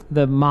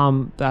the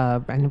mom,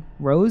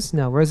 Rose?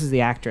 No, Rose is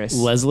the actress.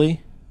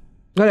 Leslie?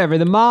 Whatever,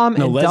 the mom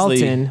and Leslie.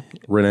 Dalton.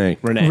 Renee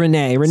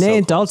Renee So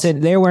and close.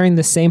 Dalton, they're wearing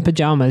the same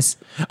pajamas.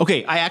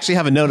 Okay, I actually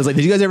have a note. It's like,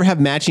 did you guys ever have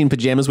matching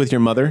pajamas with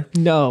your mother?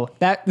 No,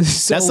 that's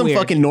Some weird.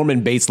 fucking Norman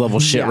Bates level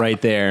shit Yeah.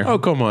 right there. Oh,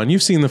 come on.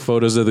 You've seen the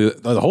photos of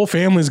the whole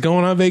family's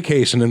going on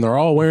vacation and they're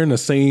all wearing the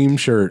same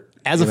shirt.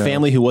 As a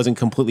family who wasn't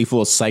completely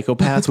full of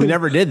psychopaths, we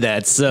never did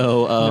that.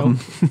 So,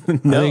 I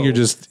think you're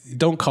just,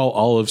 don't call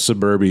all of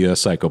suburbia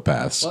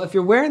psychopaths. Well, if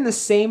you're wearing the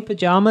same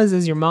pajamas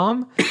as your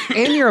mom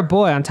and you're a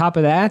boy on top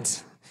of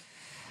that,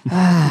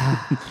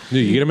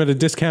 Dude, you get them at a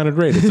discounted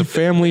rate. It's a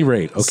family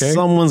rate, okay?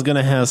 someone's going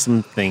to have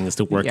some things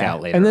to work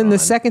out later And then on. the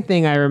second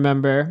thing I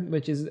remember,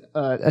 which is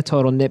a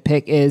total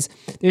nitpick, is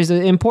there's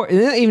an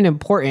important, not even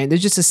important,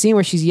 there's just a scene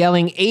where she's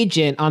yelling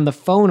agent on the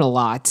phone a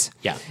lot.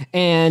 Yeah.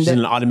 And It's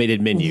an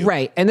automated menu.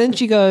 right. And then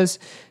she goes,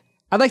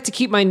 I'd like to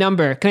keep my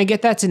number. Can I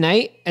get that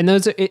tonight? And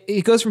those are,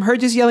 it goes from her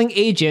just yelling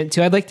agent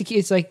to I'd like to keep,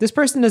 it's like, this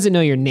person doesn't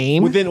know your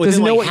name. Within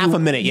doesn't know like what half you- a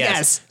minute,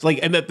 yes. It's like,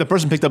 and the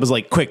person picked up is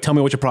like, quick, tell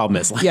me what your problem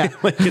is. Like, Yeah.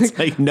 it's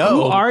like, no.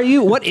 Who are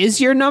you? What is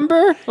your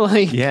number?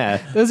 Like, Yeah.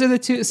 those are the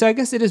two. So I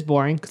guess it is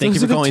boring. Thank you Those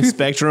for are the calling two-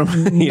 Spectrum.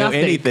 Nothing.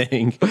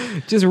 Anything.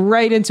 Just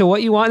right into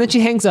what you want. And then she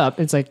hangs up.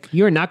 It's like,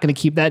 you're not going to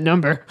keep that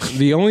number.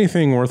 The only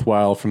thing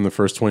worthwhile from the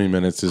first 20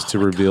 minutes is to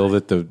reveal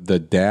that the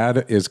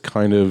dad is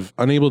kind of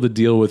unable to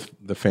deal with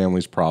the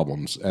family's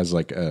problems as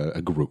like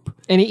a group.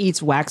 And he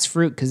eats wax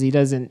fruit because he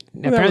doesn't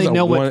apparently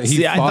know what. I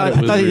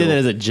thought he did it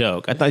as a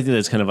joke. I thought he did it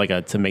as kind of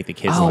like to make the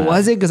kids laugh.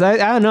 Was it? Because I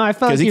don't know. I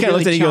felt like he kind of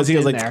really looked at it, he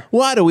goes like, there.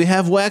 why do we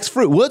have wax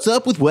fruit? What's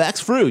up with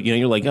wax fruit? You know,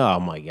 you're like, oh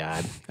my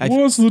God.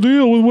 What's the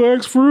deal with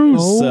wax fruit?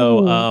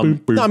 So,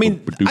 no, I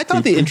mean, I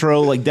thought the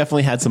intro like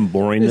definitely had some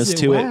boringness Is it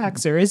to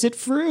wax or is it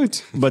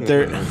fruit? But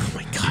there, oh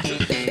my God.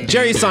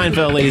 Jerry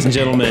Seinfeld, ladies and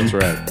gentlemen. That's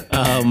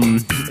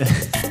right.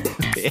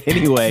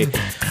 Anyway,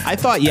 I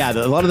thought,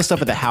 a lot of the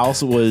stuff at the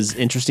house was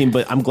interesting,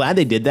 but I'm glad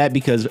they did that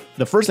because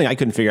the first thing I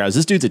couldn't figure out is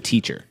this dude's a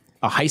teacher,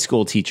 a high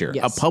school teacher,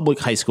 Yes. a public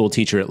high school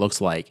teacher, it looks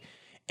like.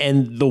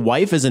 And the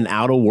wife is an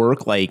out of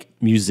work, like,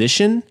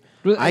 musician,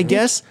 I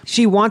guess.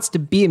 She wants to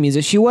be a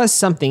musician. She was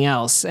something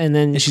else, and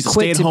then she's a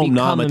quit to stay-at-home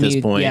become mom at this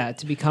point. Yeah,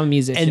 to become a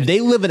musician. And they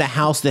live in a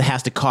house that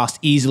has to cost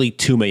easily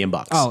 $2 million.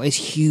 Oh, it's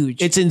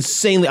huge. It's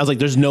insanely. I was like,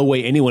 there's no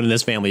way anyone in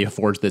this family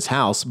affords this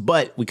house.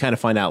 But we kind of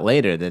find out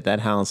later that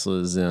house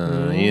was,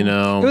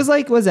 It was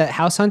like, was that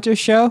House Hunter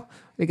show?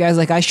 The guy's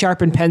like, I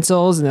sharpen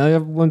pencils, and the other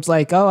one's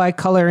like, oh, I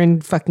color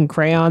in fucking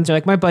crayons. They're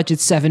like, my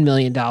budget's $7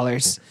 million.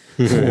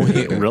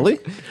 Really?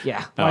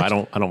 Yeah. Oh, I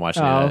don't watch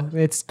any of that.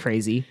 It's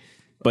crazy.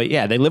 But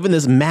yeah, they live in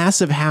this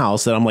massive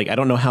house that I'm like, I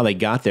don't know how they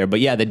got there. But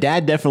yeah, the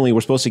dad definitely,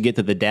 we're supposed to get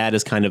that the dad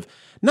is kind of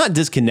not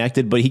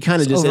disconnected, but he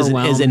kind of just is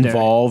overwhelmed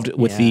involved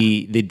with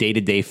the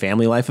day-to-day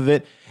family life of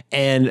it.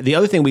 And the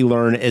other thing we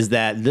learn is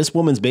that this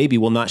woman's baby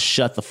will not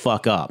shut the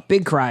fuck up.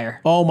 Big crier.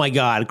 Oh my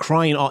God,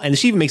 crying all, and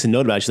she even makes a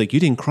note about it. She's like,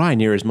 you didn't cry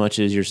near as much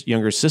as your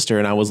younger sister.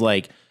 And I was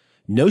like,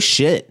 no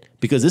shit,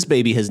 because this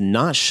baby has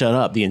not shut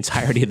up the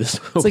entirety of this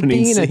It's like opening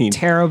being in scene. a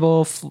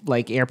terrible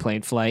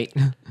airplane flight.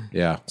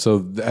 Yeah.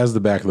 So as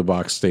the back of the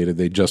box stated,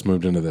 they just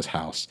moved into this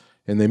house,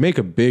 and they make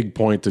a big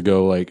point to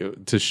go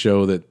to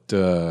show that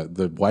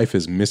the wife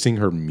is missing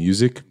her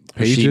music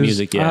pages, sheet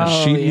music, yeah.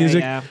 sheet yeah,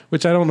 music, yeah.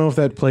 which I don't know if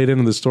that played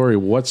into the story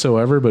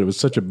whatsoever, but it was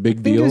such a big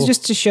I think deal. it was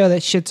just to show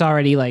that shit's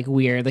already like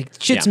weird. Like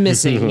shit's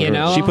missing, you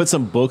know? She put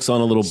some books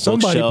on a little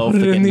Somebody bookshelf put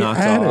that it get in the knocked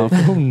attic.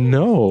 off. Oh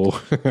no!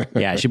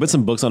 Yeah, she put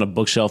some books on a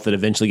bookshelf that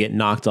eventually get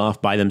knocked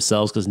off by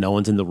themselves because no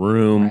one's in the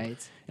room.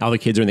 Right. All the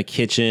kids are in the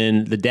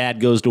kitchen. The dad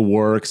goes to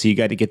work, so you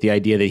got to get the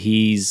idea that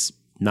he's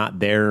not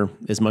there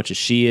as much as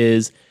she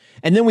is.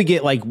 And then we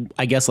get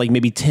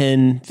maybe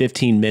 10,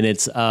 15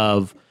 minutes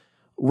of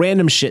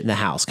random shit in the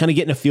house, kind of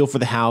getting a feel for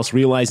the house,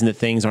 realizing that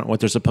things aren't what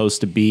they're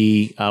supposed to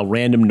be,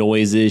 random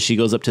noises. She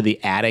goes up to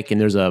the attic and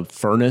there's a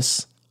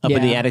furnace up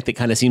in the Yeah. attic that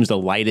kind of seems to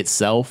light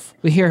itself.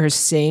 We hear her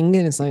sing,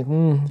 and it's like, I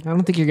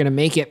don't think you're gonna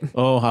make it.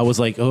 Oh, I was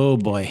like, oh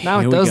boy.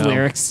 Not here with we those go.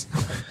 lyrics.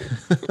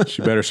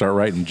 She better start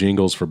writing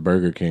jingles for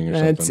Burger King or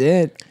That's something.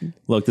 it.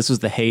 Look, this was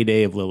the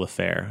heyday of Lilith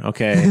Fair.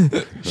 Okay.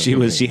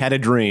 She had a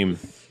dream.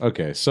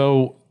 Okay,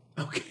 so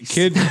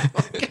kid,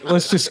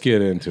 let's just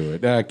get into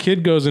it.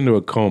 Kid goes into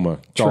a coma.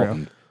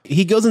 Dalton.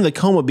 He goes into the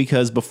coma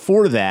because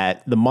before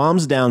that, the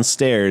mom's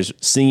downstairs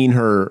singing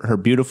her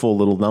beautiful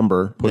little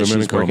number that him in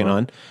she's a working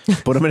coma. on.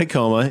 Put him in a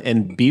coma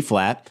and B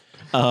flat.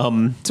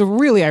 It's a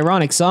really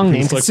ironic song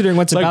name considering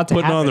what's It's like about to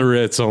putting happen. on the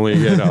Ritz, only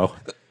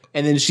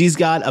And then she's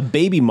got a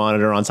baby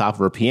monitor on top of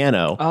her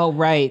piano. Oh,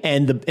 right.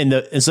 And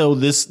so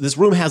this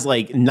room has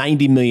like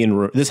 90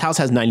 million this house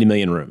has 90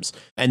 million rooms.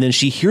 And then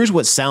she hears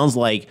what sounds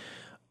like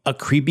a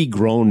creepy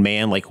grown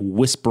man like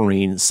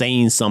whispering,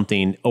 saying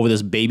something over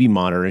this baby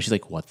monitor, and she's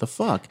like, "What the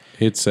fuck?"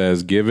 It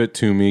says, give it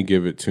to me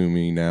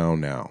now.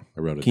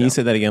 I wrote it Can down. you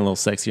say that again a little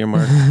sexier,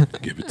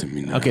 Mark? Give it to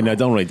me now. Okay, no,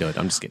 don't really do it.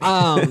 I'm just kidding.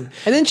 And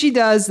then she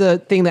does the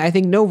thing that I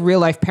think no real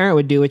life parent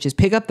would do, which is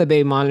pick up the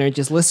baby monitor and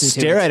just listen to it.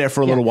 Stare at it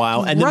for a little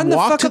while, and Run then the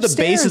walk fuck to the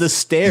base of the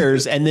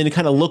upstairs. stairs, and then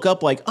kind of look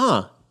up like,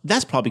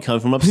 that's probably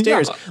coming from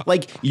upstairs.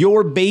 Like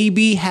your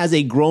baby has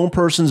a grown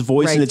person's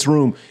voice in Right. its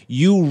room.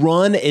 You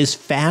run as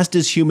fast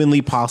as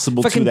humanly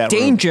possible Fucking to that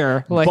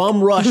danger. room. Like-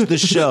 Bum rush the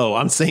show.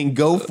 I'm saying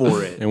go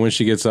for it. And when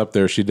she gets up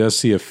there, she does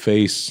see a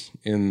face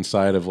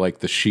inside of like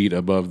the sheet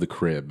above the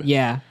crib.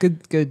 Yeah,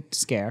 good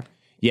scare.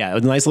 Yeah, a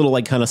nice little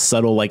like kind of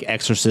subtle like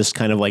exorcist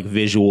kind of like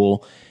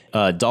visual.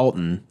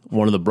 Dalton,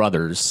 one of the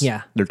brothers.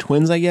 Yeah. They're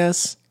twins, I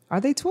guess. Are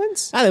they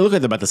twins? They look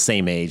like they're about the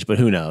same age, but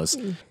who knows?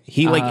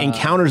 He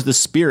encounters the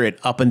spirit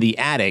up in the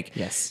attic.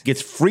 Yes.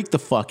 Gets freaked the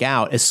fuck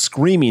out, is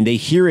screaming. They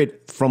hear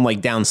it from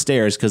like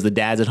downstairs because the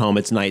dad's at home.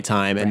 It's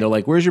nighttime, and they're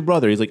like, "Where's your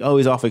brother?" He's like, "Oh,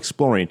 he's off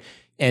exploring."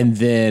 And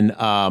then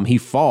he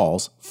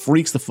falls,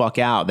 freaks the fuck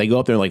out. They go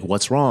up there and like,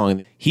 "What's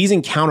wrong?" He's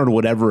encountered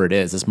whatever it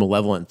is, this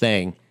malevolent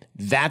thing.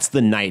 That's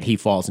the night he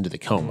falls into the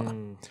coma.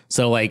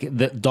 So like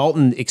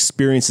Dalton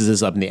experiences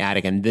this up in the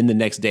attic, and then the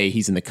next day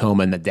he's in the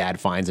coma, and the dad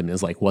finds him and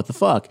is like, "What the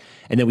fuck?"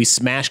 And then we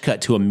smash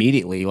cut to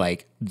immediately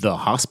like the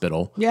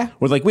hospital. Yeah.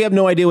 We're like, we have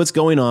no idea what's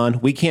going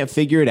on. We can't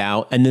figure it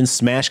out. And then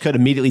smash cut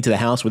immediately to the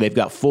house where they've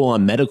got full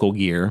on medical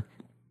gear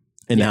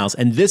in the house.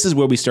 And this is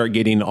where we start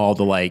getting all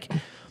the like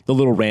the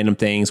little random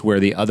things where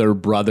the other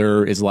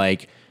brother is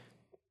like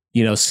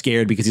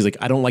scared because he's like,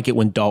 I don't like it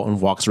when Dalton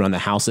walks around the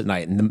house at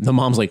night. And the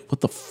mom's like, what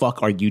the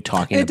fuck are you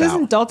talking about?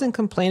 Doesn't Dalton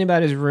complain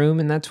about his room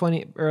in that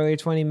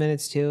 20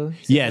 minutes too?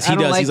 Yes, he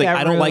does. He's like,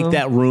 I don't like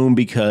that room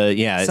because,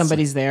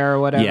 somebody's there or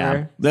whatever.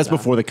 Yeah, that's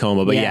before the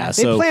coma, but yeah.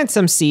 They plant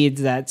some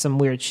seeds that some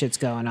weird shit's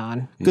going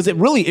on. Because it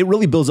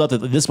really builds up that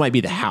this might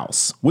be the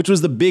house, which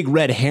was the big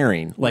red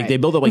herring. Like they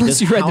build up like Unless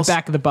this you house. read the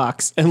back of the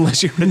box.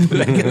 Unless you read the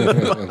back of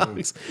the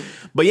box.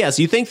 But yeah,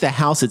 so you think the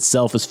house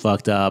itself is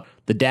fucked up.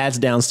 The dad's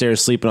downstairs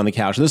sleeping on the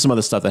couch. There's some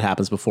other stuff that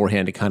happens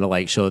beforehand to kind of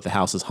like show that the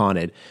house is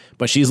haunted.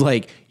 But she's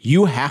like,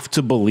 you have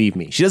to believe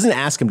me. She doesn't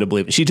ask him to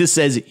believe it. She just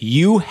says,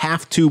 you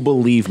have to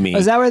believe me.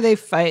 Is that where they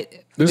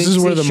fight? This is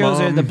where the shows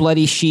her mom- the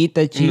bloody sheet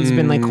that she's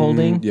been like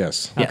holding.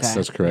 Yes, Okay.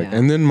 that's correct. Yeah.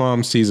 And then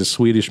mom sees a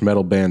Swedish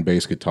metal band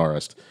bass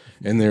guitarist,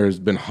 and there's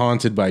been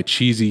haunted by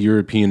cheesy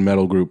European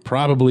metal group,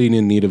 probably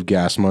in need of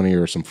gas money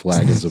or some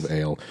flagons of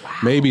ale.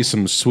 Maybe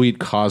some sweet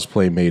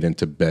cosplay made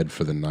into bed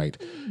for the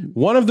night.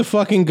 One of the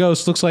fucking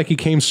ghosts looks like he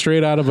came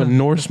straight out of a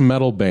Norse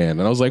metal band,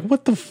 and I was like,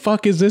 "What the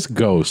fuck is this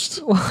ghost?"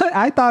 What?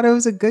 I thought it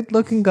was a good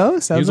looking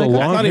ghost. I He was a like,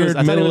 long-haired, I thought he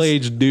was-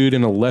 middle-aged dude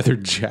in a leather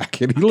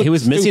jacket. he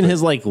was missing stupid.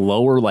 his like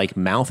lower like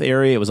mouth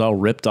area. It was all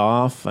ripped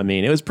off. I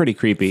mean, it was pretty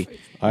creepy.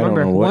 I don't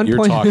Remember, know what one you're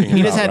point- talking about.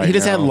 He just had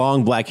right now.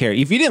 long black hair.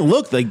 If you didn't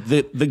look, like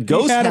the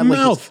ghost had a like,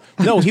 mouth.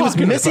 No, he was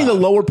Talking missing the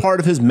about? lower part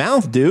of his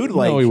mouth, dude.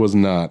 Like No, he was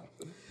not.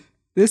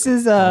 This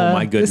is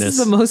my This goodness. is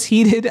the most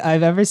heated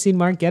I've ever seen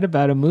Mark get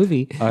about a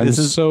movie. I'm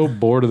so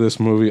bored of this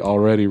movie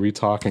already.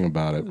 Re-talking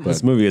about it. But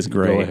this movie is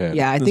great. Go ahead.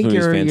 Yeah, I This think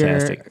movie's you're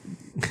fantastic.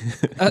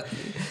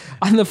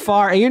 on the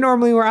far. You're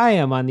normally where I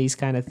am on these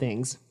kind of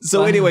things.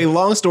 So anyway,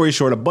 long story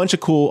short, a bunch of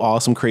cool,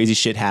 awesome, crazy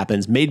shit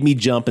happens. Made me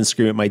jump and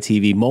scream at my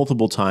TV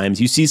multiple times.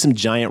 You see some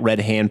giant red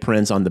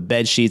handprints on the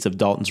bed sheets of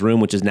Dalton's room,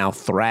 which is now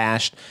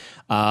thrashed.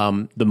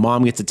 The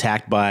mom gets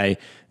attacked by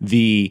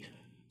the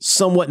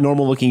somewhat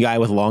normal-looking guy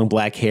with long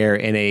black hair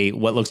and a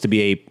what looks to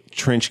be a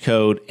trench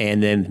coat,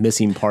 and then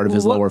missing part of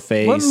his lower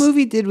face. What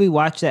movie did we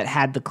watch that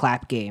had the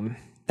clap game?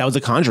 That was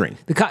a Conjuring.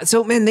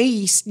 So man, they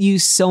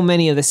use so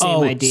many of the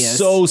same ideas.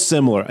 So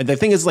similar. The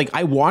thing is, like,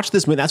 I watched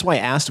this movie. That's why I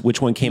asked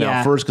which one came Yeah.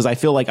 out first, because I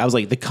feel like I was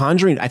like, The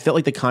Conjuring. I felt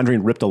like The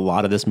Conjuring ripped a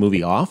lot of this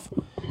movie off.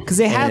 Because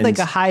they had And- like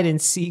a hide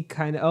and seek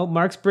kind of. Oh,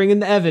 Mark's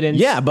bringing the evidence.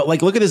 Yeah, but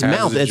like, look at his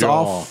mouth. his It's jaw.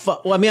 all.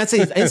 Well, I mean, I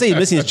didn't say he's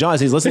missing his jaws.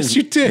 He's listening. Yes,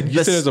 you did. You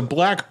This- said there's a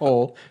black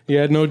hole. He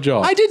had no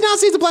jaw. I did not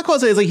say it's a black hole.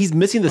 It's like he's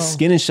missing the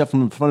skin and stuff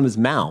from front of his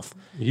mouth.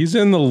 He's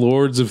in the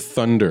Lords of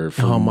Thunder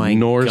from Oh my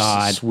Norse,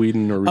 God.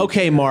 Sweden, or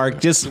Okay,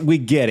 Mark, we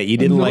get it. You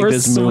didn't like North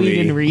this movie.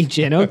 Sweden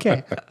region.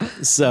 Okay.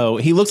 So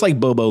he looks like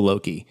Bobo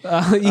Loki.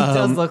 He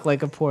does look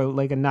like a poor,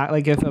 like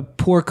a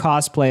poor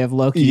cosplay of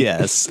Loki.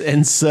 Yes.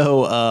 And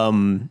so the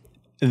mom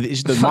I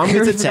gets forgot what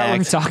we're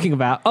attacked. talking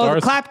about. Oh,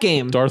 the clap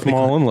game. Darth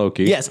Maul and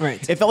Loki. Yes. Right.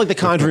 It felt like The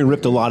Conjuring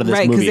ripped a lot of this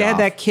Right, movie because they had off.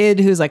 that kid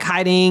who's like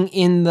hiding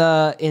in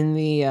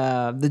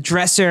the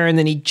dresser, and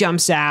then he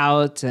jumps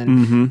out,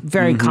 and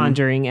very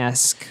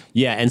Conjuring-esque.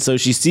 Yeah, and so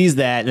she sees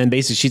that, and then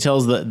basically she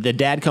tells the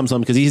dad comes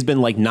home because he's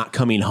been like not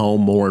coming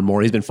home more and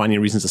more. He's been finding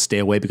reasons to stay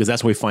away because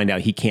that's where we find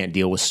out he can't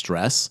deal with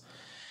stress.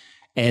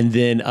 And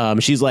then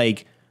she's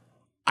like,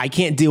 I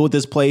can't deal with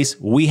this place.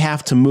 We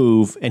have to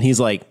move. And he's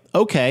like,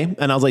 okay.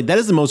 And I was like, that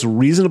is the most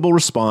reasonable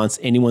response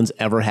anyone's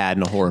ever had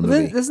in a horror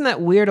movie. Doesn't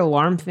that weird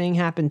alarm thing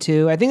happen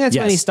too? I think that's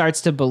when he Yes.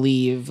 starts to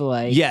believe,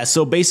 like, Yeah,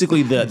 so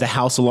basically the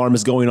house alarm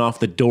is going off,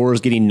 the door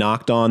is getting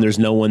knocked on, there's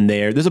no one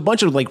there. There's a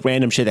bunch of like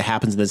random shit that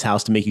happens in this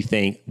house to make you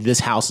think this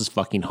house is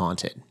fucking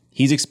haunted.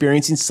 He's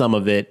experiencing some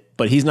of it,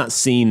 but he's not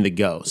seeing the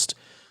ghost.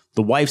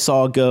 The wife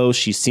saw a ghost,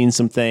 she's seen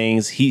some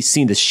things. He's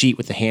seen the sheet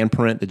with the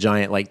handprint, the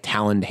giant like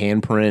taloned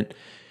handprint.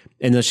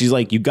 And then she's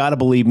like, you gotta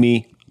believe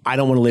me, I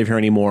don't want to live here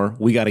anymore.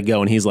 We gotta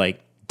go. And he's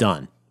like,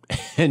 done.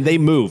 And they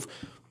move.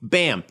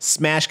 Bam,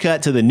 smash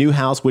cut to the new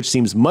house, which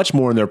seems much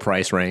more in their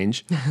price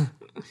range.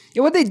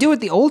 Yeah, what they do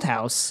with the old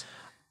house?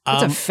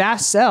 It's a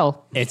fast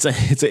sell. It's a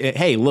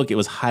hey, look, it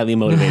was highly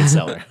motivated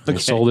seller. They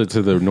sold it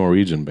to the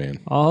Norwegian band.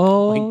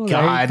 Oh,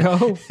 God. there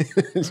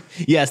you go.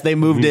 Yes, they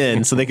moved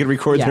in so they could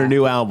record Yeah. their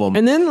new album.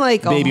 And then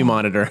like Baby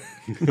Monitor.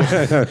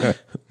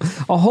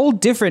 a whole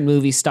different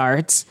movie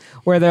starts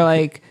where they're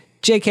like,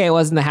 JK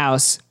was in the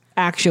house.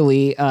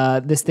 Actually,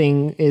 this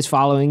thing is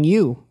following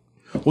you.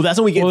 Well, that's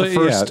when we get the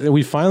first. Yeah,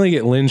 we finally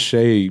get Lynn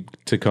Shay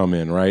to come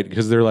in, right?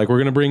 Because they're like, we're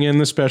going to bring in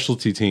the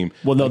specialty team.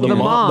 Well, no, the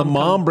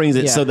mom brings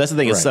it. yeah. So that's the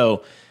thing. Is Right.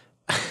 so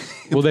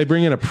Well, they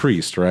bring in a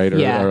priest, right?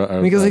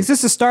 Yeah, because is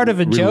this the start of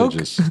a joke?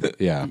 religious.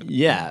 Yeah.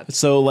 yeah.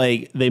 So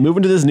like they move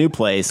into this new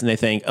place and they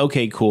think,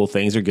 okay, cool,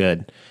 things are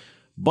good.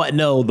 But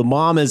no, the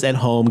mom is at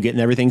home getting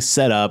everything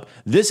set up.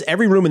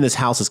 Every room in this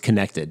house is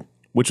connected,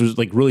 which was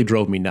like really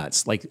drove me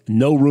nuts. Like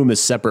no room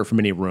is separate from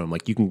any room.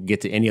 Like you can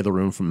get to any other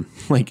room from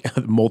like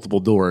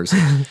multiple doors.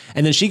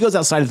 And then she goes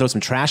outside to throw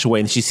some trash away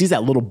and she sees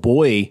that little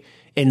boy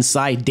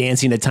inside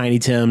dancing to Tiny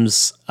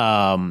Tim's,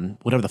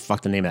 whatever the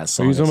fuck the name of that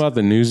song Are you is. talking about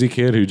the newsy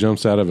kid who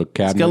jumps out of a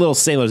cabinet? Got a little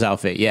sailor's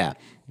outfit, yeah.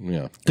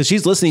 Yeah. Because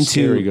she's listening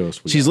Scary to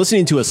ghost we she's got.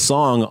 listening to a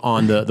song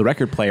on the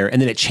record player,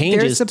 and then it They're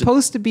changes.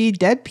 supposed to be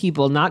dead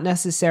people, not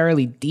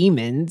necessarily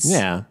demons.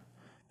 Yeah.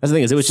 That's the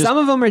thing is, it was just Some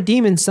of them are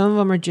demons. Some of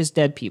them are just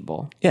dead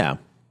people. yeah,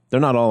 they're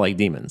not all like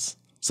demons.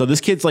 So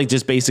this kid's like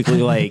just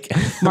basically like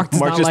Mark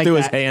does not just like threw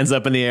his that. hands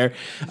up in the air.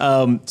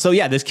 So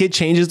yeah, this kid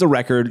changes the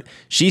record.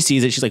 She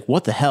sees it. She's like,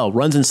 "What the hell?"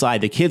 Runs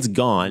inside. The kid's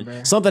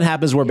gone. Something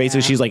happens where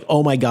basically she's like,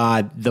 "Oh my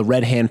god, the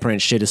red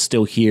handprint shit is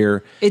still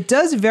here." It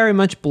does very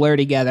much blur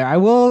together. I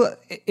will,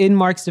 in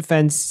Mark's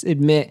defense,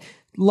 admit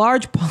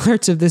large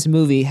parts of this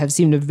movie have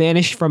seemed to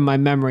vanish from my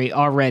memory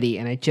already,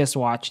 and I just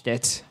watched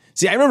it.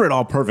 See, I remember it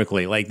all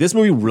perfectly. Like this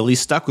movie really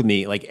stuck with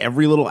me. Like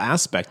every little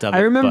aspect of it. I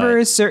remember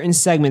but- certain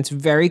segments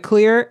very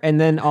clear, and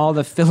then all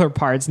the filler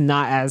parts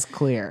not as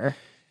clear.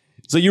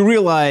 So you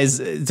realize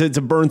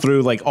to burn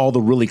through like all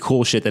the really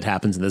cool shit that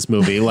happens in this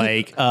movie,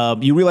 like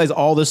you realize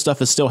all this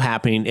stuff is still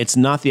happening. It's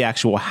not the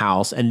actual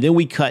house, and then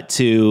we cut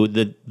to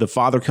the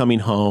father coming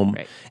home,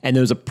 Right. and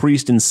there's a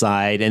priest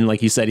inside, and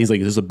like you said, he's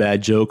like, "This is a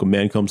bad joke. A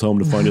man comes home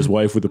to find his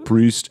wife with a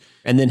priest,"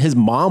 and then his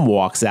mom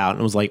walks out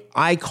and was like,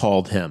 "I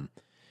called him,"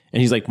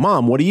 and he's like,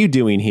 "Mom, what are you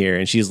doing here?"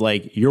 And she's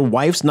like, "Your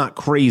wife's not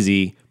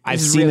crazy. I've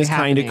is seen really this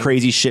kind of happening."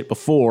 crazy shit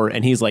before."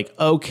 And he's like,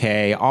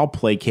 "Okay, I'll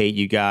placate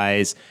you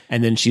guys."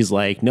 And then she's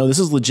like, "No, this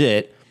is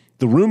legit."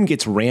 The room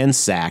gets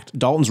ransacked.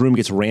 Dalton's room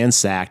gets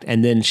ransacked.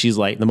 And then she's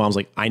like, the mom's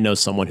like, "I know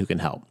someone who can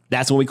help."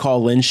 That's when we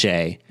call Lynn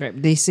Shay. Right.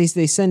 They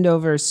send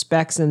over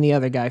Specs and the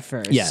other guy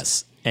first.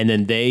 Yes. And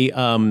then they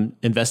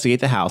investigate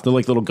the house. They're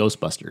like little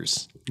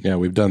Ghostbusters. Yeah,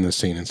 we've done this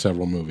scene in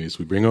several movies.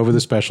 We bring over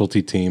the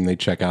specialty team. They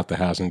check out the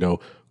house and go,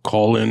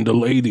 "Call in the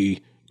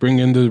lady. Bring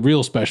in the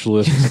real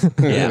specialists."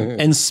 Yeah.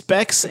 And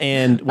Specs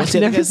and what's I've the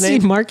other never guy's seen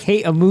name? Mark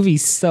hate a movie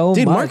so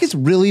Dude, much. Mark is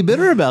really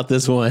bitter about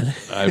this one.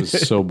 I was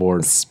so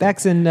bored.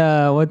 Specs and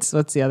what's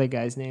the other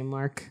guy's name,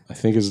 Mark? I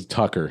think it's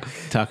Tucker.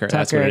 Tucker.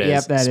 That's Tucker, what it is.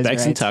 yep, that is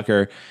Specs and right.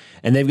 Tucker.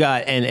 And they've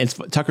got, and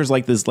Tucker's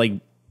like this like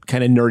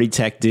kind of nerdy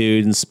tech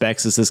dude, and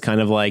Specs is this kind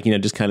of like,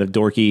 just kind of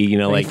dorky, He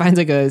like finds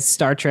like a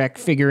Star Trek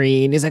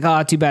figurine. He's like,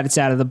 "Oh, too bad it's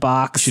out of the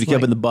box." should have kept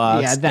Like, in the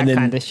box. Yeah, that And then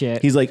kind of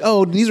shit. He's like,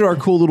 "Oh, these are our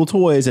cool little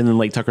toys." And then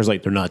like Tucker's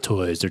like, "They're not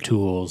toys, they're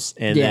tools."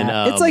 And Yeah,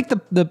 then it's like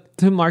the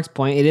to Mark's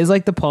point, it is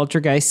like the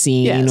poltergeist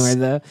scene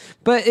Yes.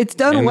 but it's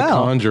done And well.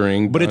 The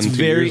Conjuring, But it's done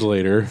 2 very- years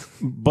later.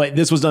 but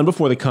this was done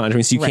before the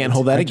Conjuring, so you can't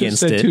hold that I just against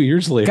said it. 2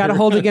 years later. Got to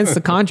hold against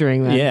the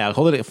Conjuring then. Yeah,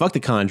 hold it. Fuck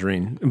the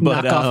Conjuring.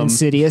 But Knock off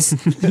Insidious.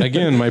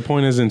 Again, my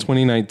point is in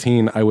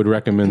 2019, I would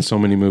recommend so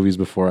many movies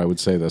before I would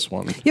say this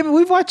one. Yeah, but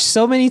we've watched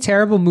so many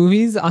terrible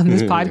movies on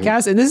this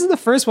podcast, and this is the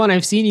first one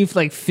I've seen you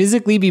like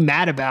physically be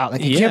mad about.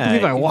 Like, I can't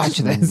believe I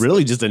watched this.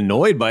 Really just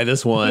annoyed by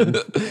this one.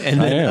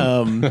 And I then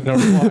am. I don't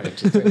know why.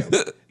 Just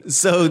am.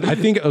 so I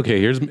think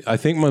I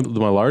think my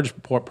large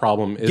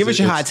problem is give us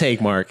your it's- hot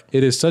take, Mark.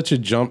 It is such a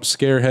jump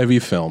scare heavy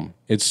film.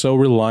 It's so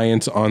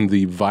reliant on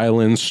the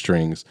violin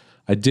strings.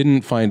 I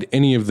didn't find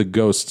any of the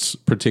ghosts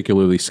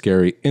particularly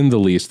scary in the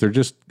least. They're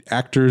just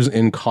actors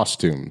in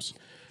costumes.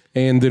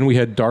 And then we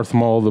had Darth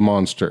Maul the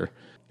monster.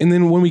 And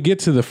then when we get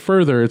to the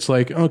further, it's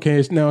like,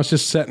 okay, now it's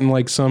just set in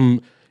like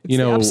some,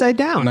 Upside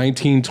Down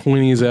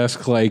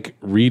 1920s-esque like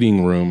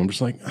reading room. I'm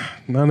just like,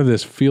 none of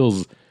this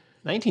feels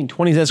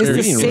 1920s as It's the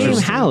reading room. same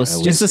Interesting, house, at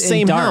least. It's just the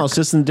same in dark. house,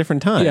 just in a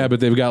different time. Yeah, but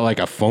they've got like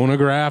a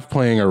phonograph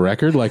playing a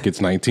record like it's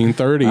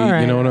 1930.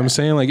 right, You know what I'm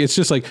saying? Like it's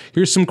just like,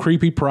 here's some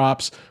creepy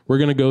props. We're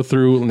going to go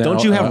through now.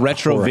 Don't you have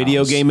retro horror video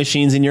house. game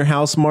machines in your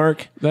house,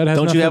 Mark? That has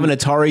Don't you have an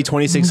nothing- Atari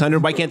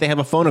 2600? Why can't they have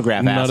a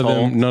phonograph,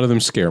 asshole? None of them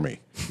scare me.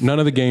 None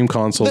of the game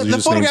consoles. The you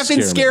just named phonograph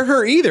didn't scare me.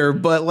 her either,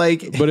 but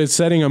like... But it's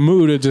setting a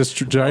mood of just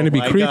trying to be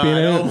my creepy. God,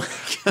 And oh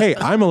hey,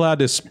 I'm allowed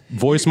to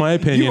voice my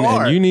opinion, You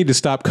are. and you need to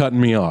stop cutting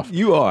me off.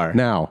 You are.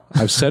 Now,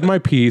 I've said my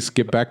piece.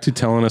 Get back to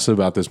telling us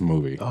about this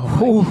movie.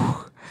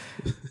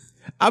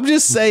 I'm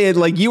just saying,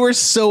 like, you were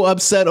so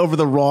upset over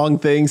the wrong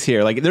things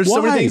here. Like, there's so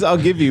many Why? things I'll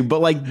give you,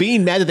 but like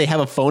being mad that they have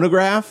a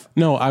phonograph.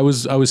 No, I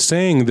was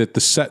saying that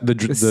the setting.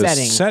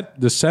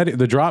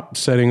 the drop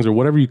settings or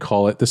whatever you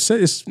call it, the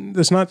set is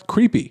that's not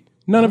creepy.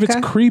 None of it's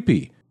Okay.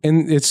 creepy.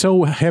 And it's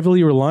so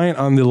heavily reliant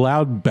on the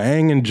loud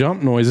bang and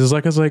jump noises.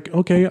 Like I was like,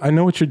 okay, I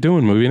know what you're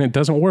doing, movie, and it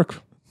doesn't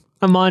work.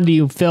 I'm on to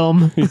you,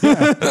 film.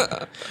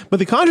 But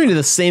The Conjuring did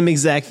the same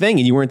exact thing,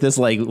 and you weren't this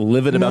like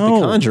livid about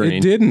The Conjuring.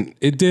 it didn't.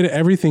 It did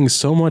everything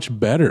so much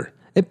better.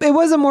 It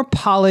was a more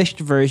polished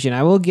version.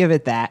 I will give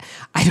it that.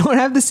 I don't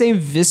have the same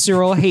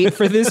visceral hate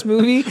for this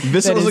movie.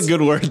 Visceral is a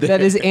good word there.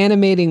 That is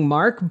animating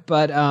Mark,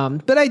 but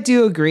I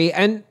do agree.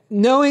 And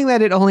knowing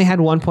that it only had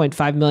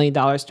 $1.5 million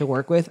to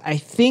work with, I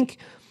think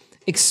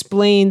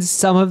explains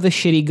some of the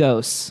shitty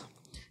ghosts.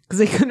 Because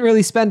they couldn't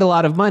really spend a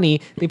lot of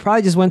money. They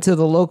probably just went to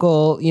the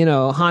local,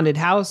 haunted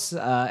house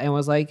and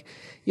was like,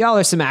 "Y'all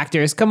are some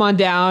actors. Come on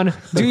down.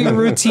 Do your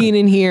routine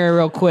in here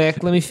real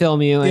quick. Let me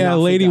film you." And Yeah, a off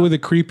we lady go. with a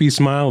creepy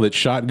smile that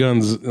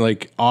shotguns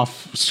like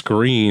off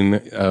screen.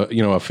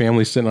 A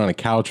family sitting on a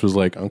couch was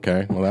like,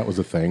 okay, well that was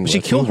a thing. She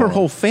Let's killed move her on.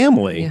 whole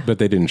family. But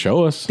they didn't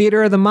show us.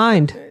 Theater of the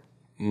mind.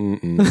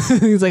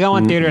 He's like, "I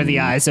want theater of the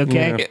eyes."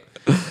 Okay.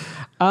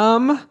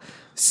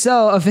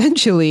 So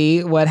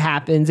eventually, what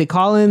happens? They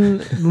call in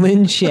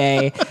Lynn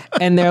Shay,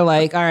 and they're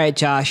like, "All right,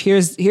 Josh,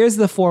 here's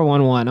the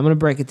 411. I'm going to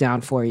break it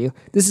down for you.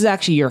 This is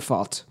actually your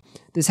fault.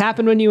 This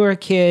happened when you were a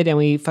kid and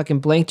we fucking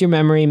blanked your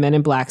memory, Men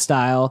in Black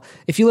style.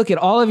 If you look at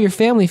all of your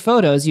family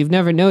photos, you've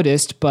never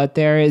noticed, but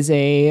there is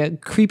a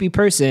creepy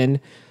person.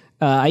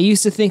 I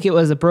used to think it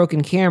was a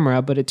broken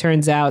camera, but it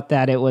turns out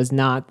that it was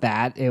not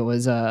that. It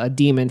was a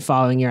demon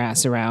following your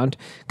ass around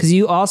because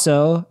you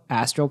also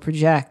astral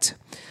project.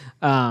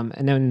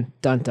 And then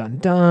dun, dun,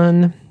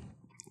 dun.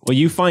 Well,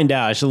 you find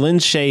out. Lynn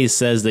Shay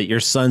says that your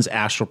son's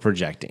astral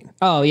projecting.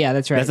 Oh yeah,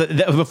 that's right.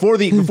 Before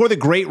the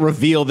great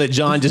reveal that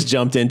John just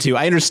jumped into,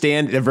 I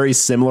understand they're very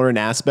similar in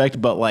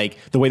aspect, but like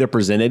the way they're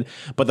presented.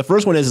 But the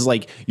first one is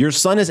like your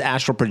son is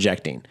astral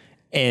projecting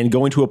and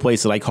going to a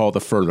place that I call the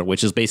Further,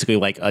 which is basically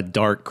like a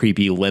dark,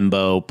 creepy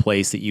limbo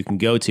place that you can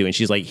go to. And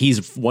she's like,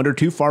 he's wandered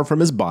too far from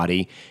his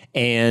body,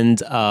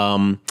 and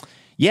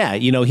yeah,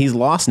 you know, he's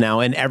lost now,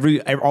 and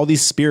all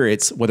these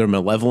spirits, whether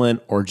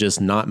malevolent or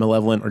just not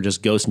malevolent or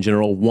just ghosts in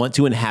general, want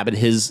to inhabit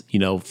his, you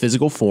know,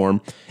 physical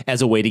form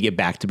as a way to get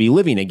back to be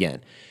living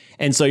again.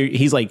 And so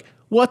he's like,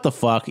 what the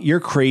fuck? You're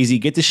crazy.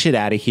 Get the shit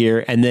out of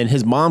here. And then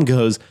his mom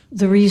goes,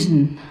 the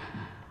reason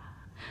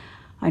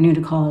I knew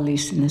to call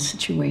Elise in this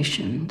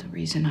situation, the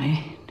reason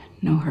I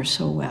know her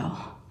so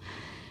well,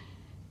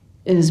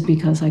 is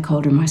because I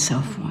called her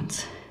myself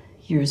once,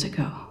 years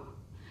ago,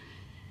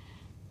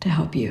 to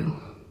help you.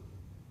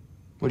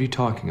 What are you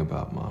talking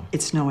about, Mom?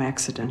 It's no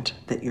accident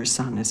that your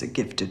son is a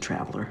gifted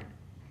traveler.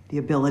 The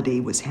ability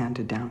was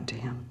handed down to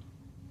him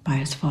by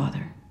his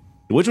father.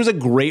 Which was a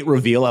great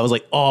reveal. I was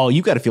like, oh,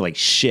 you got to feel like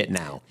shit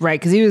now. Right,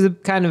 because he was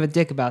kind of a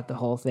dick about the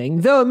whole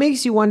thing. Though it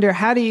makes you wonder,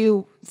 how do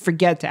you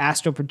forget to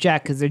astral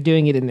project? Because they're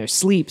doing it in their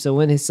sleep. So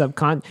when his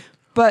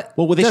But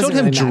well, when they showed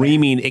him really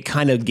dreaming, it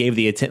kind of gave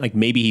the attention, like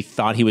maybe he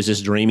thought he was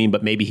just dreaming,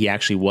 but maybe he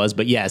actually was.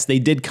 But yes, they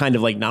did kind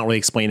of like not really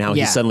explain how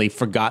he suddenly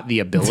forgot the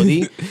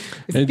ability.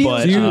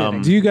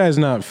 Do you guys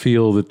not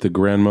feel that the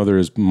grandmother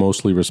is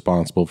mostly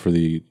responsible for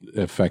the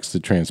effects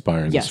that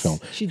transpire in this film?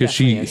 Because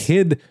she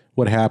hid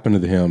what happened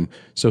to him,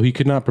 so he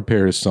could not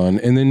prepare his son.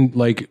 And then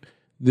like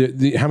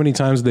how many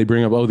times did they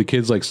bring up, oh, the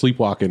kid's like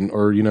sleepwalking,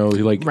 or you know,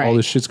 like all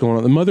this shit's going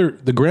on.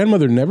 The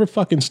grandmother never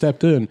fucking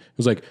stepped in. It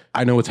was like,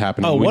 I know what's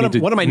happening. Oh, one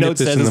of my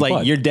notes says is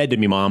like, you're dead to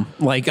me, Mom.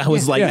 Like I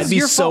was like, I'd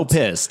be so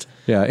pissed.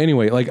 Yeah.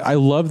 Anyway, like I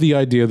love the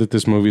idea that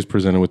this movie is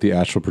presented with the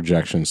astral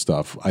projection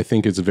stuff. I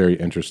think it's very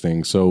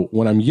interesting. So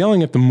when I'm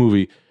yelling at the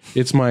movie,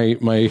 it's my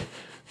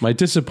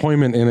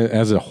disappointment in it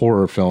as a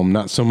horror film,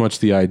 not so much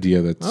the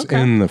idea that's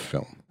in the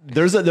film.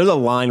 There's a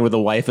line where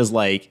the wife is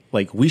like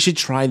we should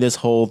try this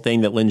whole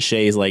thing that Lynn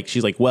Shay is like,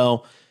 she's like,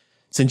 well,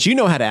 since you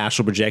know how to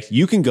astral project,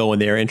 you can go in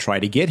there and try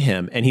to get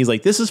him. And he's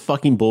like, this is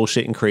fucking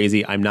bullshit and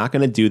crazy. I'm not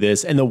going to do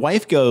this. And the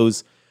wife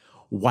goes,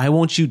 why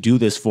won't you do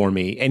this for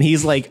me? And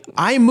he's like,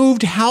 I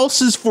moved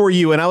houses for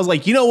you. And I was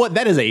like, you know what?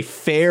 That is a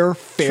fair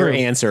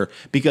answer,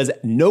 because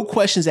no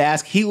questions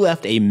asked. He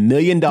left $1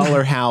 million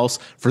house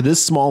for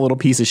this small little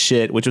piece of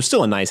shit, which was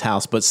still a nice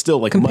house, but still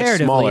like much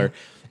smaller.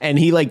 And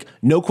he like,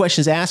 no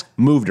questions asked,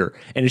 moved her.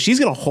 And if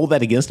she's going to hold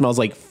that against him, I was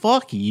like,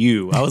 fuck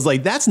you. I was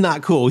like, that's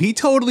not cool. He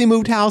totally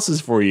moved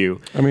houses for you.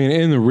 I mean,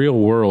 in the real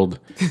world,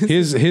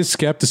 his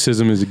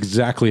skepticism is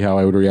exactly how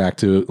I would react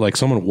to like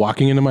someone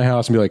walking into my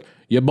house and be like,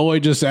 your boy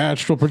just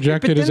astral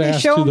projected his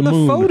ass to the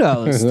moon.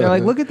 Photos. They're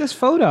like, look at this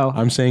photo.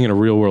 I'm saying in a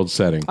real world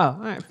setting. Oh, all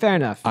right, fair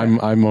enough. I'm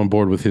on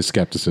board with his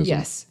skepticism.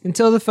 Yes,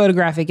 until the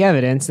photographic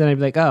evidence, then I'd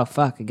be like, oh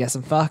fuck, I guess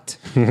I'm fucked.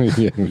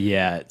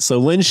 Yeah. So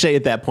Lynn Shay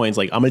at that point is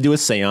like, I'm gonna do a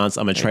seance.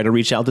 I'm gonna try to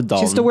reach out to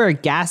Dalton. Just to wear a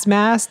gas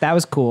mask. That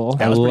was cool.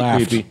 That was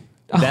pretty creepy.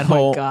 That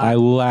whole, I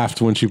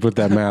laughed when she put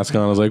that mask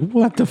on. I was like,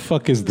 "What the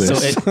fuck is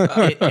this?" So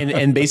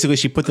and basically,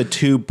 she put the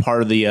tube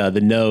part of the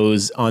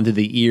nose onto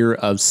the ear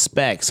of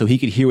Speck, so he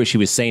could hear what she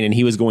was saying, and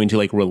he was going to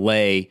like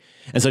relay.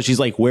 And so she's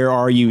like, "Where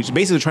are you?" She's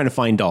basically trying to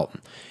find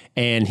Dalton,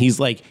 and he's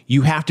like,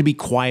 "You have to be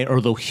quiet, or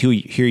they'll hear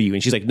you."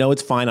 And she's like, "No,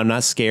 it's fine. I'm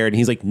not scared." And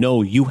he's like,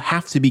 "No, you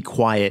have to be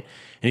quiet."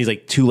 And he's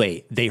like, too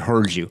late. They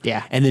heard you.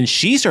 Yeah. And then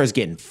she starts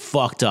getting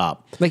fucked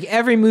up. Like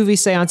every movie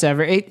seance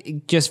ever,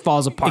 it just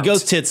falls apart. It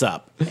goes tits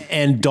up.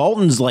 And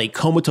Dalton's like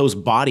comatose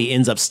body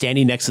ends up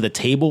standing next to the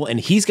table, and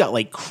he's got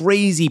like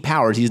crazy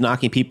powers. He's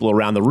knocking people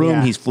around the room.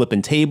 Yeah. He's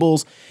flipping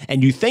tables.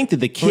 And you think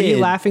that the kid... Were you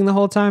laughing the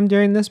whole time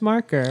during this,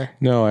 Mark? Or?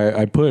 No,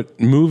 I put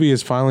movie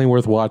is finally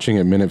worth watching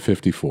at minute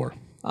 54.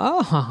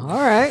 Oh, all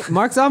right.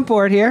 Mark's on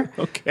board here.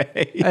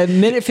 Okay. At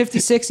minute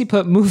 56, he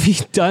put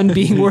movie done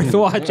being worth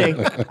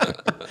watching.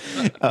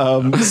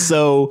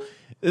 So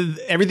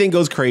everything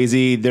goes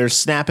crazy. They're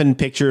snapping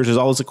pictures. There's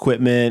all this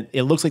equipment.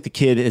 It looks like the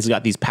kid has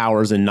got these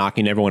powers and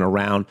knocking everyone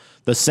around.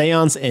 The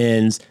seance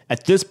ends.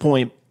 At this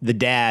point, the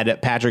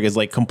dad, Patrick, is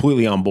like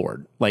completely on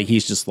board. Like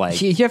he's just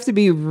like... You have to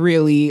be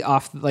really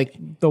off like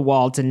the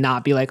wall to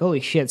not be like,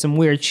 holy shit, some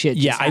weird shit.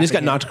 Yeah, I just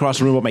got knocked across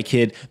the room with my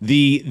kid.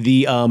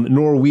 The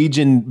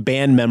Norwegian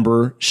band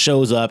member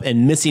shows up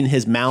and missing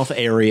his mouth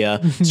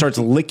area, starts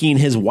licking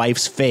his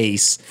wife's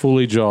face.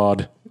 Fully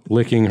jawed.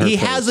 Licking her face. He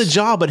has a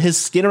jaw, but his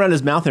skin around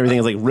his mouth and everything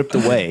is like ripped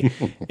away,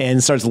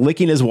 and starts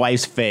licking his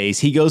wife's face.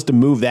 He goes to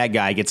move that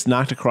guy, gets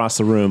knocked across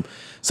the room.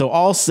 So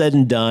all said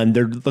and done,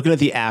 they're looking at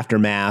the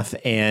aftermath,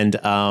 and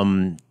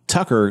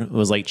Tucker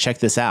was like, check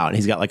this out. And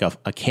he's got like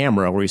a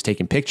camera where he's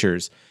taking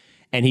pictures,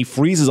 and he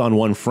freezes on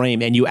one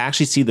frame, and you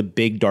actually see the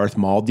big Darth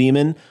Maul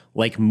demon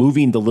like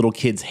moving the little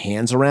kid's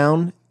hands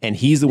around, and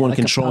he's the one like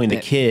controlling the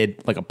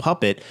kid like a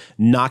puppet,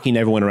 knocking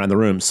everyone around the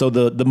room. So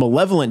the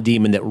malevolent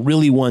demon that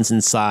really wants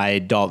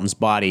inside Dalton's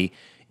body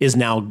is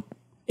now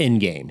in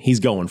game. He's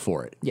going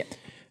for it. Yeah.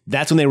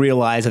 That's when they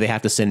realize that they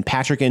have to send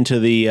Patrick into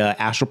the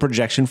astral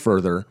projection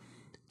further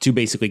to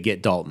basically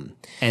get Dalton.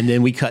 And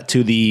then we cut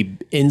to the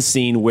end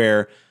scene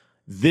where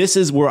this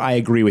is where I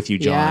agree with you,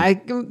 John. Yeah,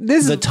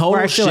 this the is tonal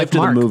where I feel shift like of the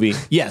Mark. movie.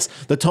 Yes,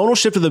 the tonal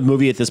shift of the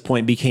movie at this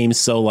point became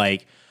so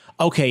like,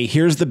 okay,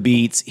 here's the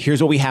beats.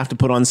 Here's what we have to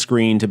put on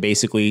screen to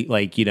basically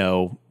like,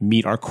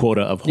 meet our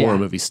quota of horror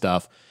movie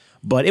stuff.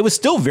 But it was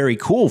still very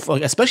cool,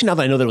 like, especially now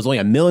that I know that it was only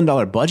 $1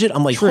 million budget.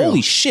 I'm like,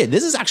 holy shit,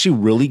 this is actually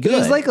really good. It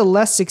was like a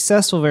less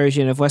successful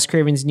version of Wes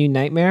Craven's New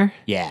Nightmare.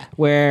 Yeah.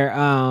 Where,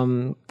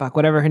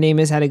 whatever her name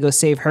is, had to go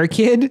save her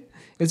kid.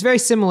 It's very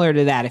similar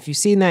to that. If you've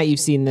seen that, you've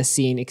seen this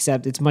scene,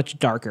 except it's much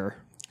darker.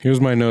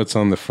 Here's my notes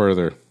on the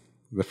further.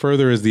 The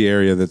further is the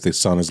area that the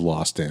son is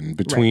lost in,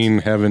 between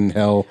heaven,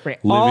 hell,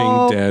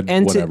 living, dead,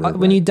 and whatever.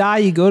 When you die,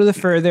 you go to the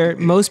further.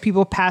 Most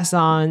people pass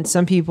on.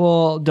 Some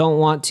people don't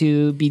want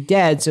to be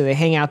dead, so they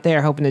hang out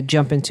there hoping to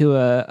jump into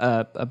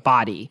a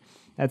body.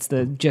 That's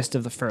the gist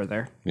of the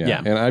further.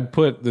 Yeah. And I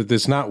put that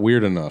it's not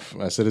weird enough.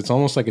 I said it's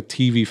almost like a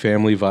TV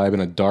family vibe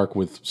in a dark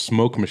with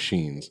smoke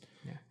machines.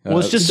 Well,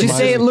 it's just Did you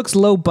say it looks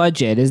low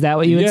budget? Is that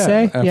what you would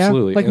say?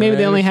 Absolutely. Like maybe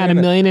they only had $1.5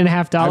 million.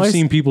 I've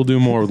seen people do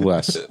more with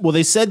less. Well,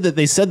 they said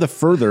the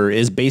further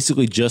is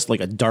basically just like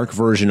a dark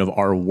version of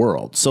our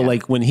world. So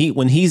like when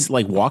he's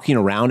like walking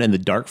around in the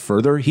dark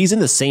further, he's in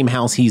the same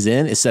house he's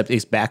in, except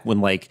it's back when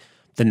like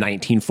the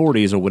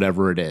 1940s or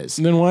whatever it is.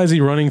 And then why is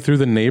he running through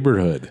the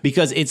neighborhood?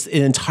 Because it's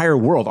an entire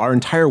world. Our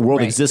entire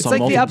world exists It's on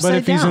like the multiple. But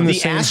if he's in the The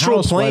same astral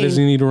house, why plane- does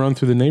he need to run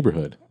through the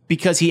neighborhood?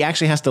 Because he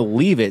actually has to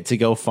leave it to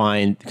go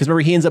find. Because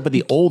remember, he ends up at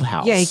the old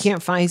house. Yeah, he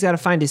can't find. He's got to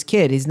find his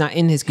kid. He's not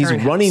in his He's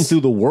current running house.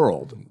 through the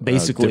world,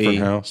 basically. Different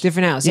house.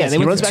 Different house. Yes, Yeah, they he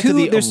went runs to back to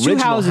the there's two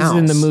original houses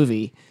in the house.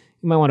 movie.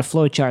 You might want to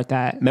flowchart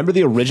that. Remember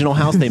the original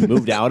house they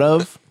moved out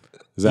of?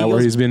 Is that He where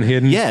goes- he's been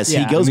hidden? Yes,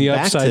 Yeah. he goes in the back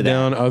to upside that.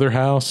 down other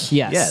house?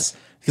 Yes. Yes,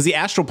 because the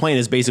astral plane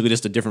is basically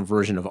just a different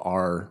version of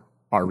our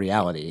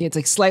reality. It's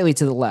like slightly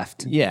to the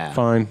left. Yeah.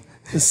 Fine.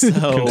 So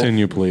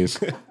Continue, please.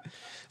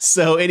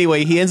 So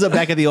anyway, he ends up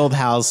back at the old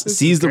house,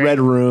 sees the red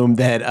room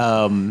that,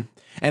 and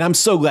I'm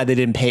so glad they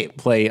didn't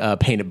play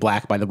Paint It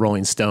Black by the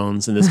Rolling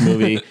Stones in this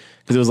movie.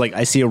 Because it was like,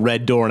 I see a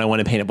red door and I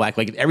want to paint it black.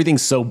 Like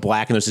everything's so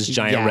black and there's this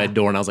giant Yeah. red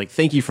door. And I was like,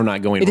 thank you for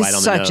not going It right is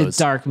on such the a nose.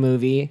 dark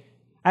movie.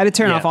 I had to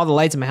turn Yeah. off all the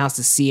lights in my house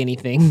to see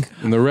anything.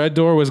 And the red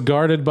door was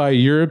guarded by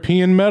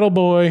European metal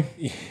boy.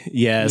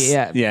 Yes.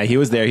 Yeah. Yeah. He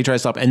was there. He tried to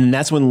stop. And then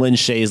that's when Lynn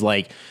Shay's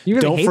like, You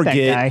really don't hate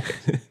forget.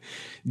 that guy.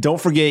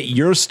 Don't forget,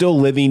 you're still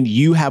living.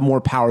 You have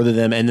more power than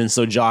them. And then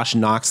so Josh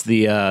knocks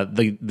the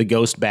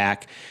ghost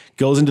back,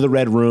 goes into the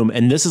red room,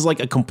 and this is like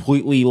a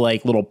completely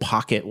like little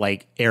pocket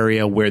like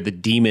area where the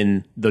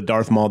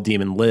Darth Maul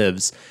demon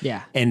lives.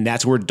 Yeah. And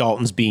that's where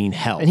Dalton's being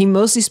held. And he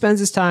mostly spends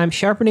his time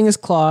sharpening his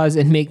claws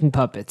and making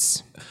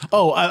puppets.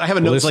 Oh, I have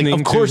a note. It's like, Listening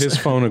of course. to his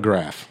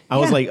phonograph. I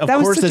was Yeah, like, of that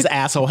was course, such this a-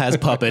 asshole has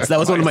puppets. That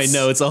was one of my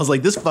notes. I was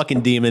like, this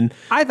fucking demon.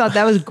 I thought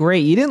that was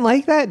great. You didn't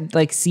like that?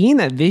 Like seeing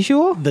that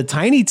visual? The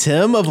Tiny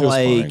Tim of was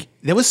like, fine.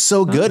 that was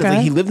so good. It's Okay.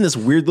 like he lived in this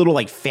weird little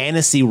like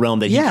fantasy realm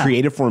that he Yeah.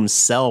 created for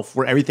himself,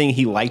 where everything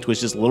he liked was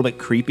just a little bit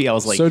creepy. I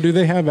was like, So do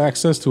they have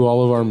access to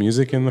all of our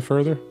music in the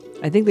further?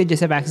 I think they just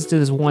have access to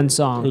this one Or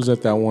song. is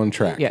that one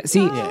track? Yeah,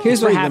 see, it's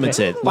here's what very happened.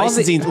 limited. All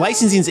the-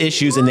 Licensing's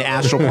issues in the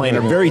astral plane are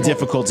very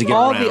difficult to get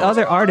all around. the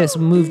other artists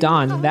moved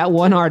on. That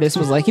one artist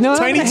was like, you know what?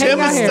 Tiny I'm gonna hang Tim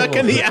out is here. stuck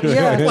in the astral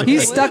Yeah, plane.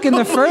 he's stuck in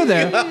the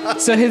further,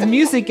 so his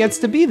music gets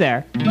to be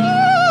there.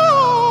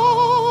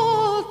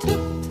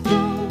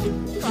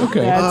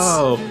 Okay.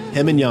 Oh,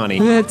 him and Yanni.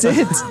 That's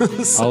it.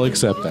 I'll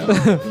accept that.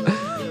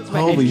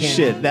 Holy headcanon.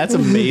 shit, that's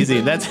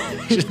amazing. That's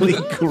actually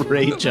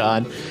great,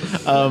 John.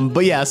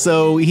 But yeah,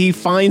 so he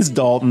finds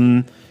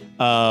Dalton.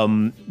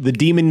 The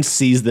demon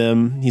sees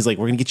them. He's like,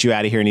 we're gonna get you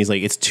out of here. And he's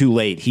like, it's too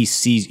late.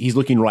 He's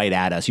looking right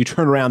at us. You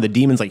turn around, the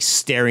demon's like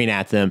staring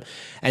at them.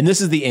 And this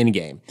is the end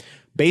game.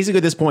 Basically,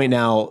 at this point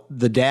now,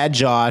 the dad,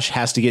 Josh,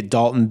 has to get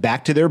Dalton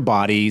back to their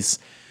bodies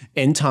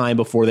in time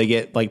before they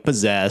get like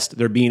possessed.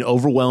 They're being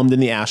overwhelmed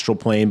in the astral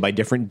plane by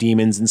different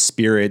demons and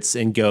spirits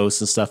and ghosts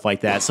and stuff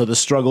like that. So the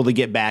struggle to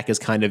get back is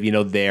kind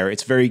of, there.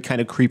 It's very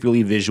kind of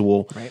creepily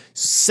visual,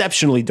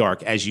 exceptionally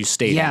dark, as you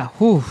stated. Yeah,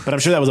 whew. But I'm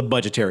sure that was a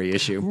budgetary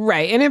issue.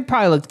 Right, and it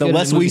probably looked The good in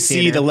less movie we see,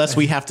 theater. the less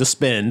we have to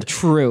spend.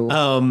 True.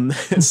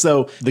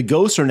 So the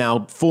ghosts are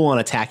now full on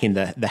attacking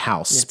the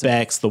house.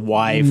 Specs, the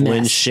wife, mess.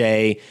 Lynn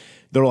Shay.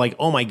 They're like,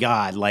 oh my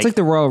God. It's like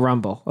the Royal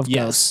Rumble of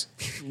Yes.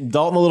 ghosts.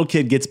 Dalton, the little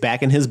kid, gets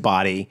back in his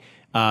body,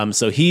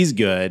 so he's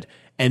good.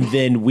 And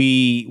then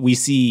we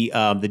see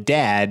the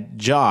dad,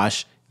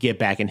 Josh, get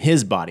back in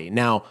his body.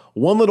 Now,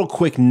 one little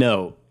quick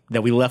note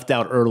that we left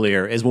out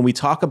earlier is when we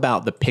talk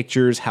about the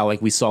pictures, how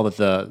like we saw that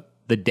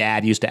the the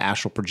dad used to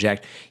astral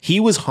project. He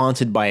was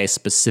haunted by a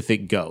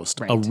specific ghost,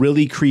 a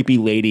really creepy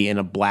lady in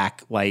a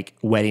black like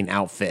wedding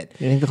outfit. I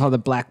think they call it the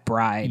Black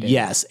Bride.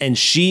 Yes, and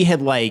she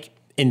had like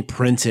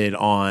imprinted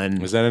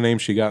on. Is that a name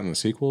she got in the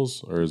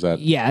sequels, or is that?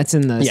 Yeah, it's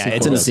in the Yeah, sequels.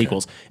 it's in the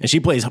sequels, and she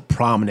plays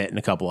prominent in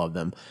a couple of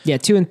them. Yeah,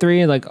 2 and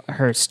 3 are like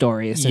her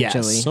story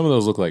essentially. Yes. Some of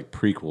those look like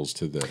prequels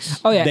to this.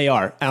 Oh yeah, They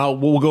are.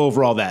 And we'll go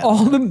over all that.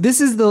 all of them.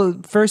 This is the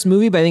first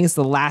movie, but I think it's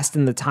the last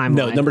in the timeline.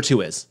 No, number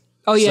 2 is.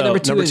 Oh, yeah, So, number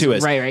two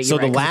is- right, So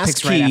you're the right, 'cause it last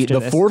picks right key, after the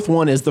this. fourth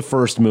one is the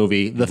first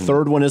movie. The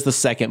third one is the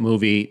second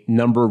movie.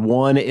 Number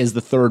 1 is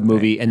the third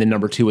movie, and then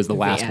number 2 is the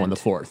last one, end. the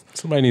fourth.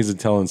 Somebody needs to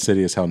tell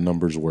Insidious how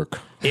numbers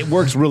work. It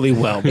works really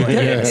well. But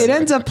yes. It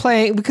ends up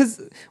playing because,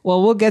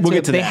 well, we'll get to We'll it.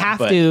 get to they that, have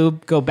but- to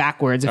go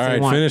backwards if All they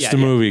right, want. finish Yeah, the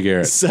yeah. movie,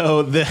 Garrett.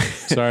 So the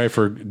Sorry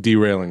for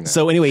derailing that.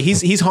 So anyway,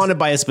 he's haunted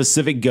by a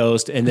specific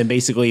ghost, and then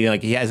basically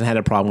like he hasn't had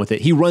a problem with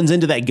it. He runs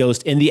into that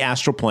ghost in the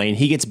astral plane.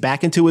 He gets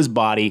back into his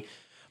body.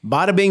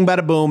 Bada bing,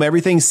 bada boom.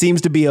 Everything seems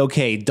to be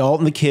okay.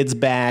 Dalton the kid's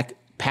back.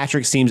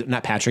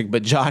 Not Patrick,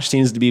 but Josh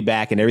seems to be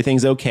back, and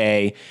everything's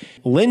okay.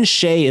 Lynn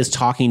Shay is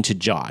talking to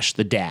Josh,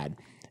 the dad,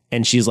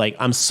 and she's like,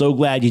 "I'm so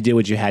glad you did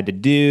what you had to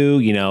do.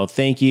 You know,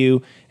 thank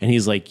you." And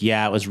he's like,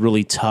 "Yeah, it was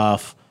really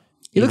tough."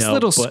 He looks a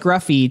little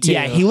scruffy too.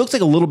 Yeah, he looks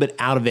like a little bit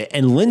out of it.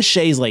 And Lynn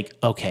Shay's like,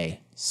 okay,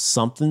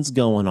 something's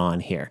going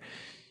on here.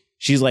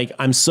 She's like,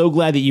 I'm so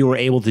glad that you were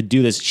able to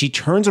do this. She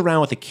turns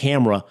around with the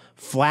camera,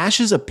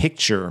 flashes a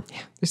picture.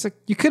 It's like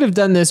you could have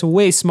done this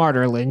way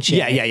smarter, Lynn.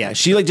 Yeah.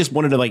 She like just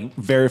wanted to like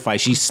verify.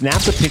 She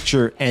snaps a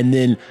picture, and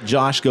then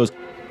Josh goes,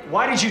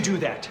 Why did you do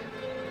that?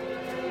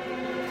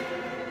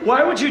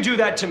 Why would you do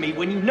that to me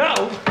when you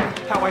know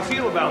how I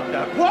feel about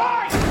that?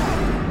 Why?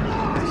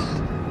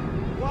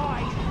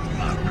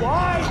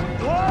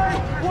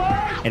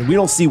 Why? and we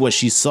don't see what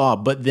she saw,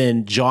 but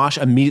then Josh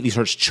immediately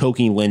starts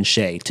choking Lynn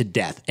Shay to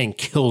death and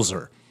kills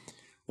her.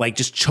 Like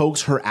just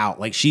chokes her out.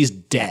 Like she's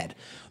dead.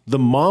 The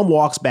mom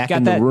walks back Got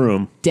in that the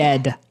room.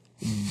 dead.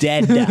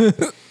 Dead.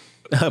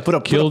 Put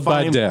a Killed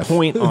by fine death.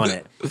 point on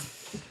it.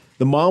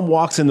 The mom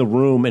walks in the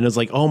room and is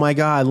like, "Oh my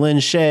God, Lynn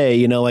Shay,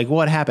 you know, like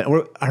what happened?"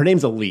 Or, her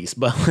name's Elise,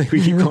 but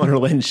we keep calling her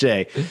Lynn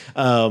Shay.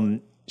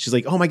 She's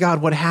like, "Oh my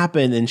God, what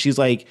happened?" And she's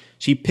like,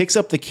 she picks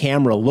up the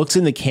camera, looks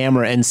in the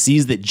camera, and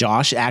sees that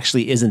Josh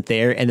actually isn't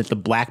there, and that the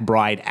Black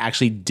Bride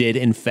actually did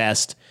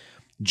infest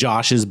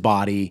Josh's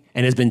body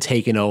and has been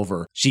taken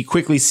over. She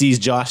quickly sees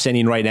Josh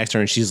standing right next to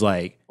her, and she's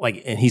like,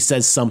 and he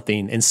says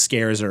something and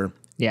scares her.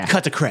 Yeah.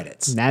 Cut to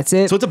credits. That's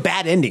it. So it's a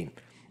bad ending.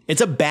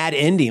 It's a bad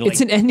ending. Like,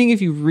 It's an ending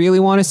if you really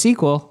want a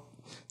sequel.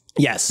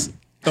 yes.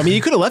 I mean,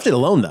 you could have left it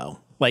alone though.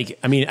 Like,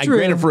 I mean, I True.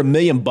 granted for $1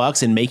 million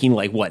and making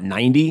like what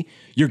 90,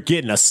 you're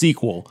getting a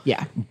sequel.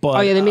 Yeah. But oh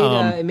yeah, they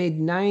made it made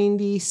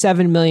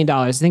 $97 million.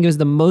 I think it was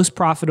the most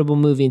profitable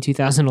movie in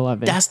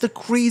 2011. that's the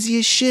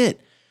craziest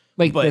shit.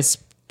 like but- this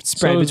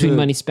spread So is between it-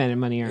 money spent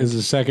and money earned. Is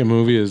the second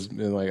movie is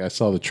like I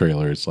saw the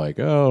trailer. It's like,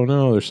 oh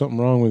no, there's something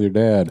wrong with your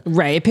dad.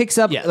 Right. It picks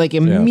up Yeah. like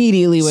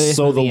immediately when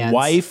So the ends.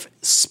 wife,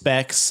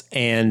 Specs,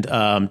 and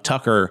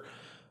Tucker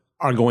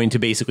are going to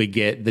basically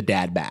get the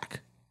dad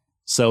back.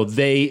 So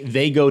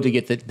they go to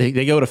get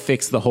they go to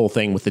fix the whole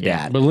thing with the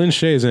dad. But Lynn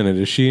Shay's in it.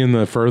 Is she in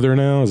the Further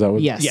now? Is that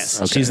what? Yes.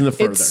 Yes, Okay. she's in the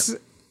further. It's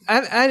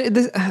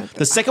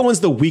The second one's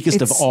the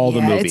weakest of all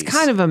the movies. It's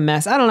kind of a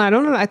mess. I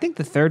don't know. I think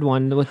the third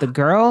one with the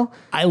girl.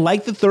 I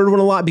like the third one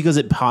a lot because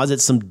it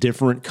posits some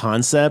different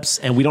concepts,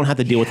 and we don't have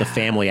to deal with the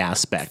family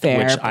aspect, Fair,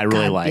 which but I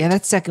really God, like. Yeah,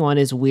 that second one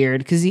is weird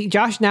because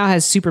Josh now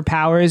has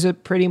superpowers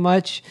pretty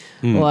much.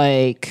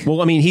 Like,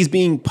 Well, I mean, he's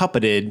being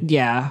puppeted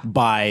yeah.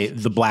 by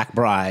the Black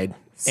Bride.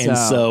 And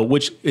So- so,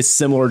 which is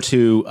similar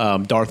to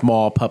Darth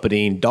Maul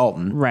puppeting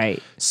Dalton.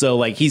 Right. So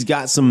like he's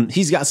got some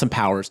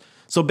powers.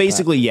 So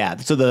basically, yeah.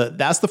 So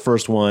that's the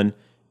first one.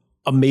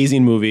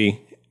 Amazing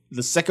movie.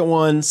 The second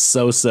one,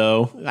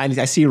 so-so. I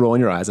see you rolling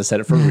your eyes. I said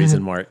it for a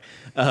reason, Mark.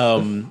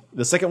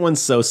 The second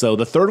one's so-so.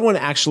 The third one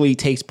actually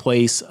takes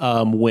place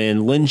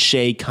when Lynn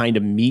Shay kind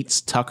of meets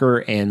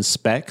Tucker and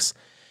Specs.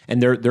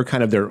 And they're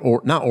kind of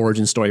not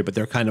origin story, but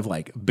they're kind of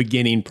like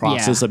beginning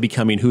process Yeah. of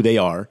becoming who they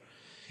are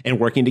and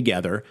working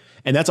together.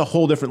 And that's a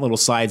whole different little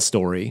side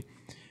story.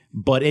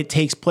 But it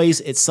takes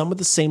place at some of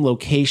the same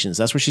locations.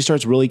 That's where she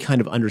starts really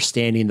kind of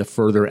understanding the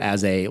Further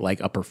as a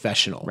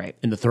professional. Right.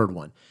 In the third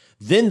one.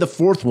 Then the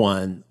fourth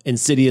one,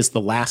 Insidious,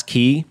 The Last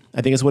Key,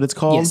 I think is what it's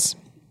called, Yes.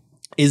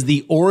 is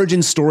the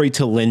origin story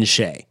to Lynn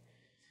Shay.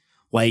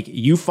 Like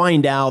you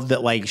find out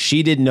that like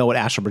she didn't know what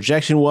astral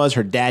projection was.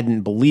 Her dad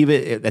didn't believe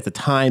it at the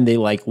time. They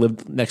like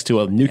lived next to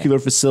a nuclear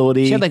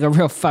facility. She had like a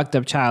real fucked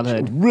up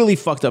childhood. Really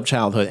fucked up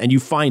childhood. And you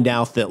find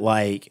out that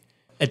like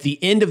at the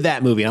end of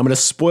that movie, I'm going to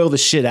spoil the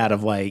shit out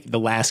of like The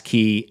Last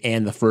Key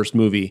and the first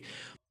movie.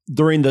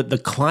 During the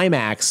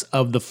climax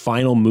of the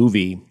final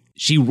movie,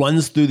 she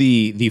runs through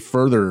the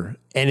Further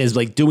and is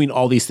like doing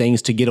all these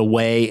things to get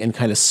away and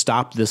kind of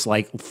stop this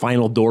like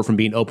final door from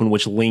being open,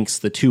 which links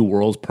the two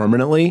worlds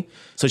permanently.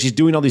 So she's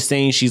doing all these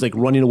things. She's like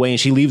running away and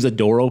she leaves a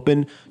door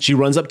open. She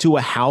runs up to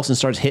a house and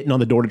starts hitting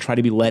on the door to try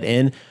to be let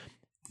in.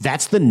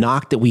 That's the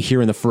knock that we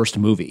hear in the first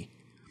movie.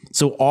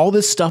 So all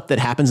this stuff that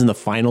happens in the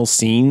final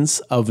scenes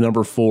of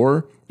number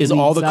 4 is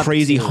all the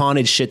crazy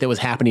haunted shit that was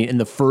happening in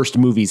the first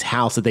movie's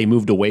house that they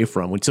moved away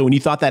from. So when you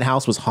thought that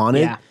house was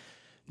haunted,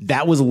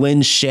 that was Lin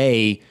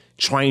Shaye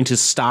trying to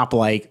stop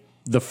like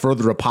the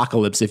further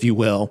apocalypse, if you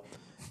will.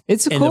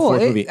 It's cool.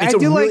 I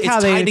do like how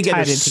they tied it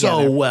together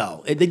so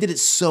well. They did it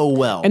so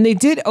well. And they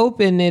did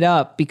open it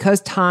up because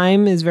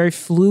time is very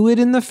fluid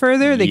in the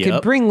further. They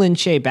could bring Lin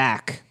Shaye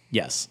back.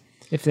 Yes.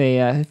 If they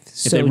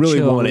if they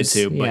really wanted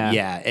to, but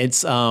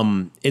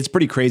it's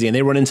pretty crazy, and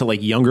they run into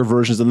like younger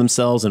versions of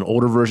themselves and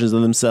older versions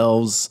of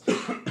themselves.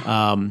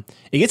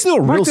 It gets to a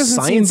real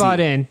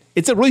sciencey.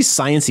 It's a really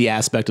sciencey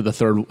aspect of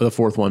the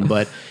fourth one,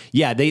 but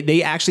yeah,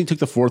 they actually took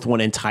the fourth one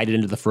and tied it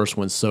into the first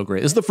one so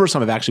great. This is the first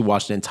time I've actually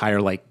watched an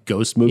entire like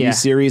ghost movie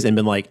series and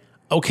been like,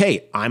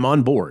 okay, I'm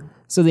on board.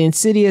 So the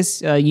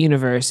Insidious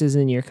universe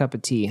isn't your cup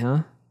of tea,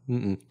 huh?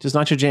 Just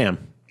not your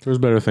jam. There's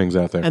better things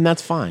out there. And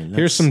that's fine.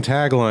 Here's some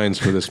taglines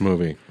for this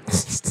movie.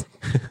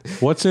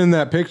 What's in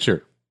that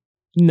picture?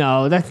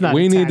 No, that's not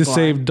We need to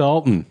save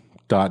Dalton. ...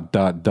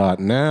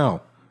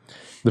 now.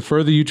 The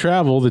further you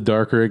travel, the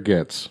darker it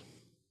gets.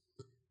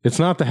 It's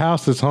not the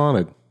house that's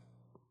haunted.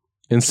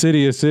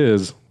 Insidious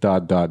is ...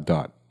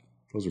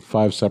 Those are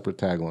 5 separate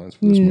taglines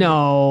for this movie.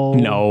 No.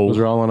 Those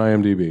are all on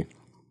IMDb.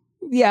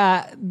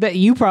 Yeah, that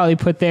you probably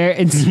put there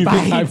in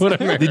spite.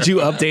 Did you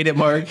update it,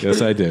 Mark?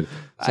 Yes, I did.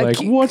 It's like,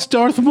 what's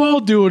Darth Maul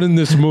doing in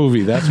this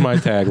movie? That's my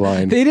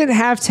tagline. They didn't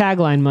have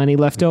tagline money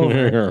left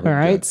over. All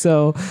right,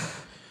 so.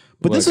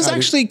 But this was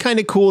actually kind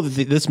of cool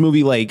that this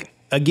movie, like,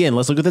 again,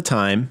 let's look at the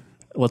time.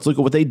 Let's look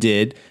at what they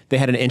did. They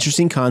had an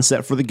interesting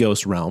concept for the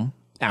ghost realm.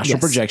 Astral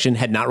projection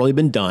had not really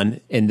been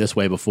done in this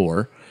way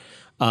before.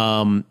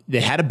 They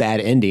had a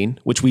bad ending,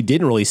 which we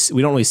don't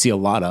really see a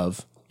lot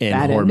of in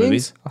horror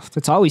movies. Oh,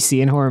 that's all we see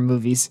in horror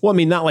movies. Well, I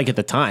mean, not like at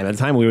the time. At the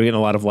time, we were getting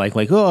a lot of like,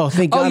 oh,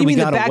 thank God we got away. Oh, you mean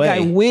the bad guy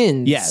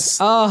wins? Yes.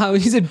 Oh,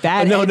 he said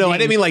bad. No, I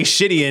didn't mean like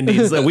shitty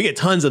endings. Like, we get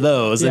tons of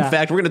those. Yeah. In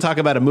fact, we're going to talk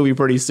about a movie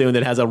pretty soon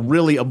that has a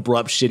really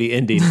abrupt, shitty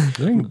ending.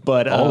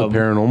 But all the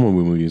paranormal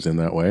movies in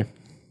that way.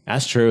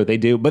 That's true. They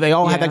do. But they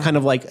all had that kind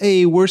of like,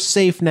 hey, we're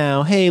safe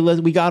now. Hey,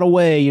 we got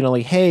away. You know,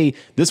 like, hey,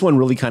 this one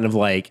really kind of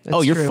like,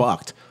 you're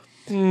fucked.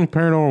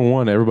 Paranormal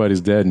 1,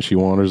 everybody's dead and she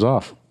wanders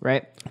off.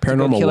 Right.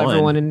 Paranormal kill 1.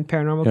 everyone in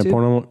Paranormal 2.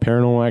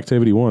 Paranormal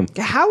Activity 1.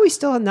 How are we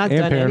still not and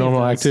done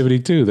Paranormal Activity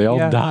 2. They all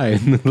die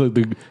and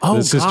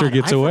the sister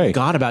gets away. I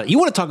forgot about it. You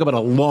want to talk about a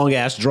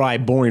long-ass, dry,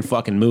 boring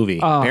fucking movie.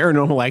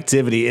 Paranormal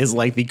Activity is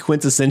like the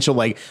quintessential,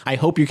 like, I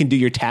hope you can do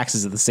your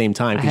taxes at the same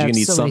time because you're going to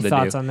need something to do. I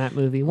have so many thoughts on that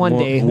movie.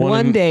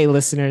 One day,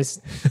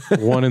 listeners.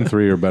 1 and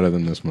 3 are better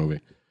than this movie.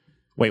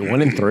 Wait,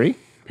 1 and 3?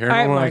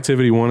 Paranormal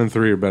Activity 1 and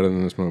 3 are better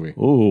than this movie.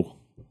 Ooh.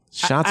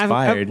 Shots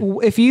fired.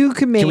 If you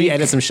could make... Can we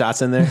edit some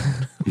shots in there?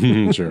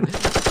 Sure.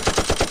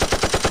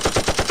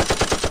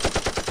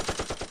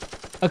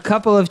 A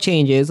couple of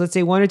changes, let's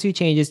say 1 or 2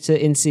 changes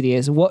to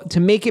Insidious. To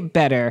make it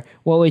better,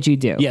 what would you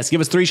do? Yes,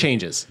 give us 3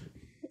 changes.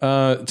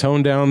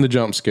 Tone down the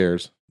jump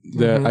scares.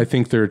 I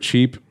think they're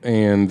cheap,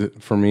 and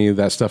for me,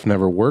 that stuff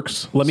never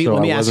works. Let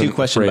me ask you a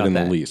question about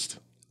that. The least.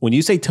 When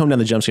you say tone down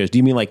the jump scares, do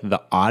you mean like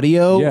the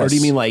audio, Yes. or do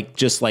you mean like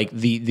just like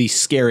the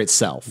scare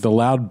itself? The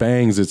loud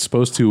bangs, it's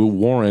supposed to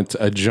warrant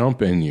a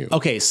jump in you.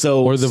 Okay,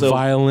 so or the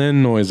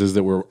violin noises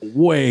that were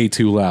way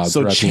too loud.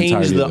 So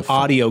change the film.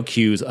 audio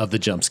cues of the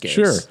jump scares.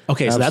 Sure.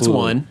 Okay, so that's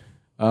one.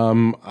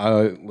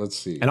 Let's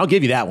see. And I'll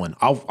give you that one.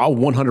 I'll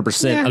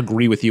 100%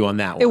 agree with you on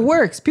that one. It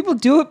works. People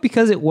do it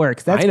because it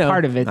works. That's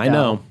part of it. I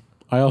know.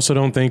 I also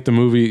don't think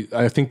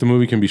I think the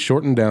movie can be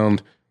shortened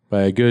down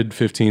by a good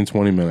 15,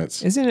 20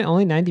 minutes. Isn't it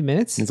only 90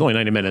 minutes? It's only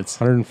 90 minutes.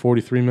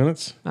 143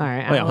 minutes? All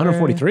right. Wait,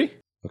 143?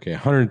 Okay,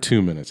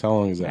 102 minutes. How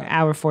long is that?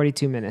 Hour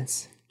 42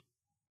 minutes.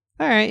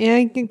 All right. Yeah,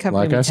 you can cut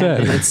like I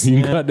said,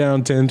 you can cut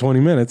down 10,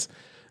 20 minutes.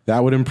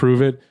 That would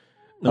improve it.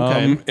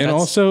 Okay. And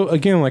also,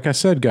 again, like I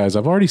said, guys,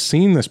 I've already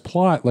seen this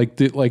plot. Like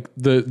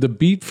the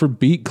beat for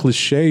beat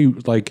cliche,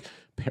 like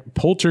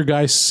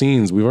poltergeist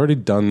scenes. We've already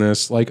done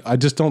this. Like, I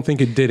just don't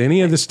think it did any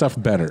of this stuff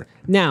better.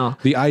 Now,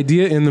 the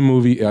idea in the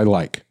movie, I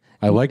like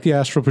the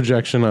astral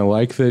projection. I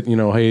like that,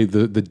 hey,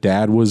 the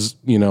dad was,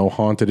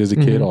 haunted as a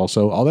kid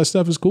also. All that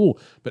stuff is cool.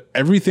 But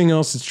everything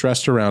else that's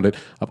stressed around it,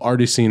 I've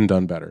already seen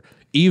done better.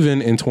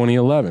 Even in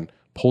 2011,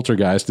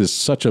 Poltergeist is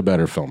such a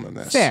better film than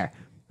this. Fair.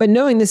 But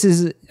knowing this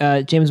is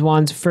James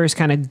Wan's first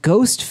kind of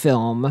ghost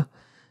film,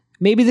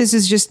 maybe this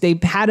is just they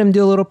had him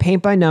do a little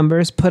paint by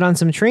numbers, put on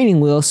some training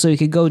wheels so he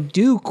could go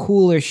do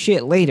cooler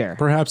shit later.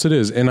 Perhaps it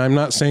is. And I'm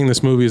not saying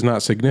this movie is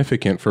not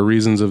significant for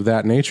reasons of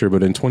that nature,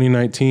 but in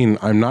 2019,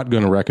 I'm not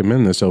going to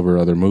recommend this over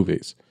other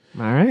movies.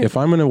 All right. If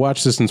I'm going to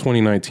watch this in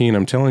 2019,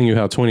 I'm telling you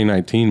how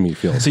 2019 me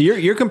feels. So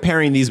you're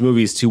comparing these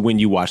movies to when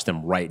you watch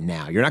them right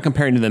now. You're not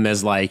comparing to them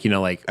as like,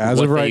 as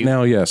of right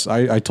now, yes.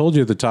 I told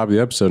you at the top of the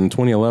episode in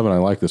 2011, I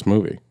like this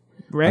movie.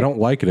 Right. I don't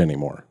like it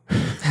anymore.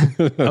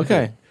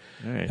 Okay.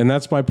 All right. And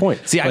that's my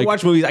point. See, I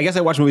watch movies. I guess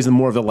I watch movies in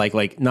more of the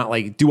like not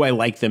like, do I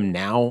like them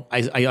now?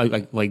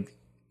 I like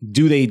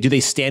do they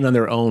stand on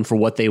their own for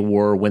what they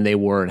were when they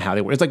were and how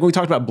they were? It's like when we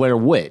talked about Blair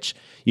Witch,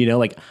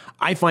 like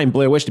I find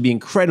Blair Witch to be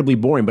incredibly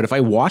boring, but if I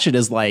watch it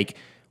as like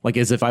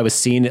as if I was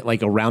seeing it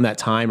like around that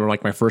time or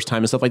like my first time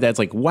and stuff like that, it's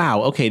like,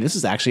 wow, okay, this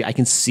is actually, I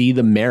can see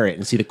the merit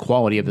and see the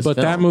quality of this film.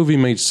 But that movie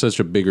made such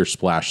a bigger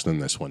splash than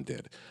this one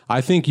did. I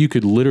think you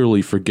could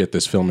literally forget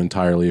this film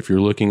entirely if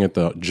you're looking at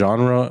the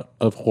genre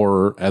of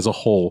horror as a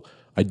whole.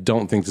 I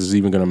don't think this is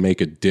even going to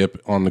make a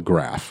dip on the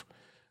graph.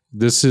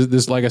 This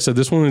like I said,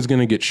 this one is going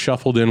to get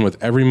shuffled in with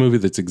every movie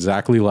that's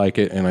exactly like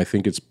it, and I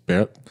think it's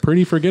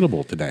pretty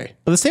forgettable today.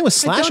 But the same with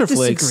slasher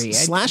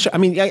flicks. I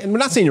mean, we're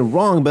not saying you're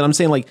wrong, but I'm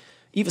saying like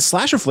even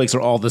slasher flicks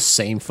are all the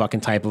same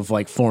fucking type of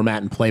like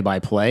format and play by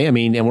play. I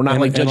mean, and we're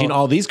not judging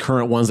all these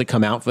current ones that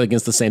come out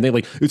against the same thing.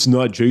 Like it's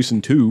not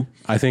Jason 2.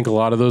 I think a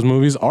lot of those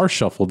movies are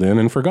shuffled in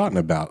and forgotten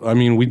about. I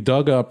mean, we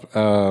dug up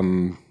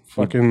the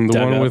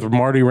one with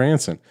Marty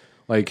Ranson.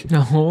 Like,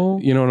 no.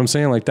 You know what I'm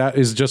saying? Like, that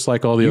is just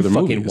like all the other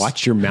movies.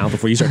 Watch your mouth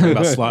before you start talking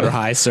about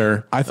Slaughterhouse,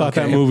 sir. I thought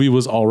that movie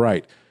was all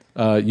right.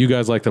 You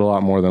guys liked it a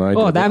lot more than I did.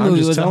 Oh, that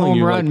movie was a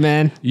home run,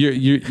 man.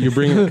 You're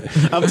bringing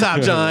up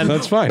top, John.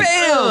 That's fine.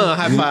 Bam!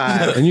 High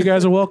five. And you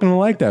guys are welcome to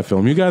like that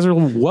film. You guys are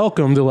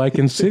welcome to like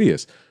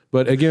Insidious.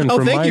 But again,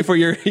 thank you for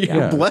your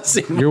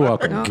blessing. You're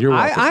welcome. You're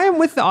welcome. I am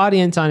with the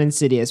audience on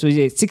Insidious. Was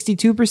it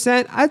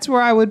 62%? That's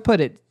where I would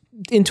put it.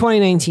 In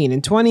 2019,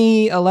 in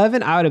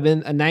 2011, I would have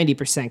been a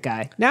 90%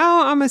 guy.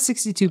 Now I'm a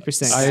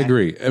 62% guy. I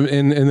agree.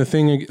 And the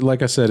thing,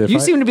 like I said, if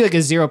you seem to be like a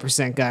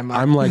 0% guy, Mark.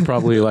 I'm like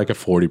probably like a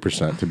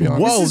 40%, to be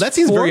honest. Whoa, that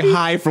seems 40? Very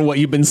high for what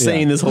you've been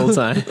saying this whole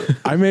time.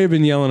 I may have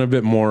been yelling a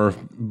bit more,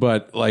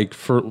 but like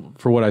for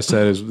what I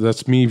said is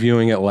that's me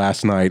viewing it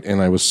last night,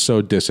 and I was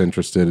so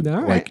disinterested,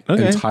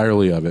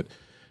 entirely of it.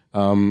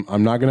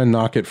 I'm not going to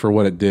knock it for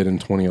what it did in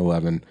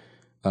 2011.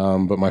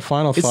 But my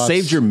final thoughts... It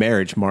saved your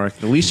marriage, Mark.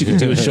 The least you can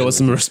do is show us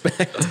some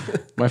respect.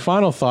 My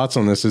final thoughts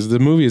on this is the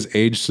movie has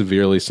aged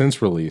severely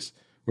since release.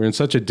 We're in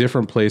such a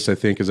different place, I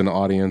think, as an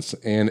audience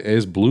and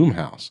as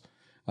Blumhouse.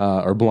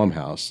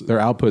 Their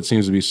output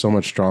seems to be so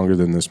much stronger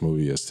than this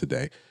movie is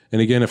today.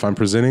 And again, if I'm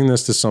presenting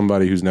this to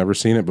somebody who's never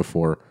seen it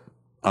before,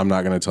 I'm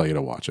not going to tell you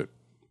to watch it.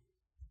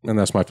 And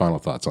that's my final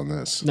thoughts on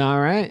this. All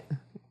right.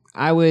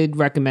 I would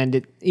recommend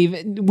it,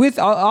 even with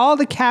all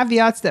the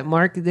caveats that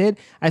Mark did.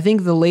 I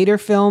think the later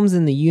films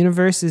in the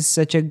universe is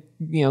such a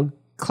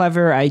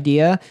clever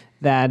idea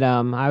that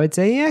I would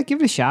say, give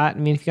it a shot. I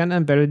mean, if you got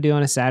nothing better to do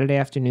on a Saturday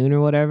afternoon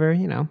or whatever,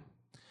 I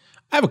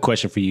have a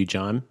question for you,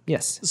 John.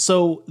 Yes.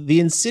 So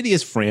the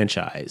Insidious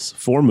franchise,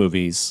 4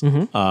 movies,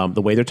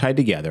 the way they're tied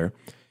together,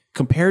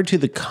 compared to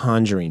the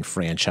Conjuring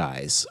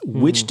franchise,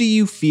 which do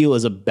you feel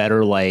is a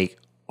better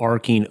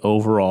arcing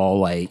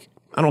overall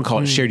I don't call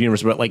it a shared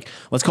universe, but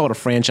let's call it a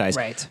franchise.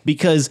 Right.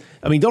 Because,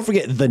 I mean, don't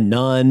forget The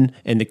Nun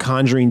and The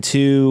Conjuring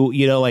 2,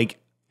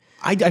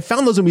 I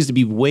found those movies to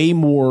be way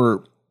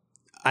more,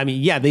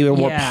 they were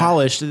more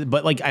polished,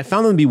 but I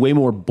found them to be way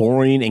more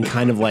boring and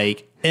kind of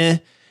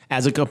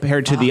as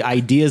compared to the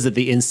ideas that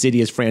the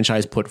Insidious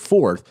franchise put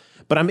forth.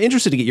 But I'm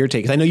interested to get your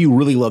take, because I know you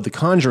really love The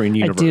Conjuring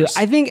universe.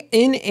 I do. I think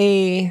in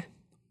a,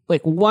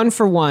 one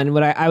for one,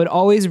 I would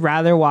always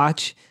rather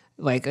watch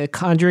a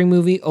Conjuring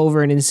movie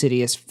over an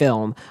Insidious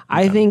film. Okay.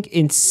 I think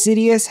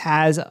Insidious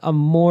has a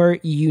more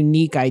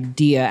unique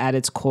idea at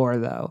its core,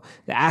 though.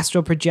 The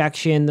astral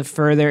projection, the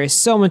further, is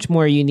so much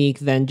more unique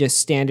than just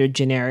standard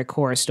generic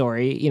horror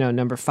story,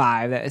 number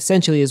 5. That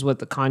essentially is what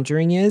The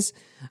Conjuring is.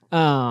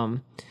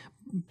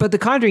 But the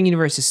Conjuring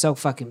universe is so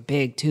fucking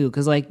big, too,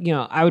 because,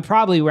 I would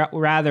probably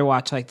rather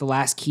watch, The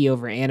Last Key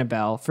over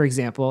Annabelle, for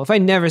example. If I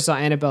never saw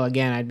Annabelle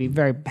again, I'd be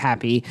very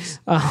happy.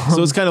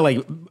 So it's kind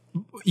of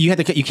you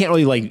can't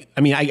really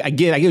I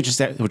get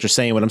what you're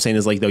saying. What I'm saying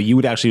is though you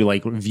would actually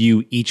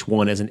view each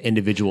one as an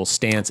individual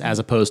stance as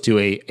opposed to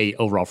a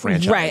overall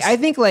franchise. Right. I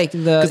think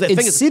the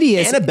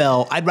Insidious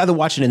Annabelle, I'd rather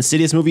watch an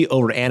Insidious movie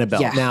over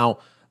Annabelle. Yeah. Now,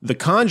 The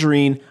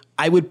Conjuring,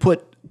 I would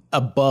put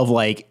above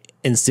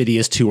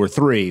Insidious 2 or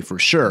 3 for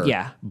sure.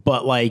 Yeah.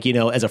 But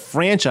as a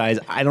franchise,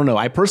 I don't know.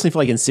 I personally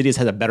feel Insidious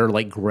has a better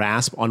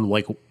grasp on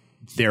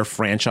their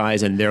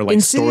franchise and their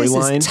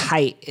storyline. Is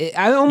tight.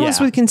 I almost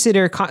would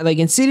consider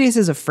Insidious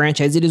as a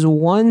franchise. It is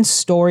one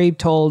story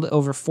told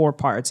over 4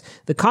 parts.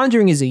 The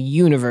Conjuring is a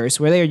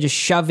universe where they are just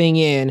shoving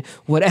in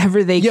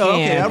whatever they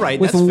can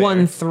with that's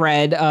one fair.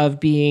 thread of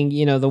being,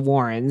 the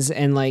Warrens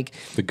and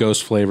the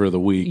ghost flavor of the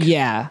week.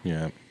 Yeah.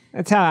 Yeah.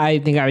 That's how I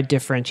think I would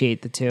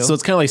differentiate the two. So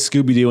it's kind of like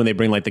Scooby-Doo when they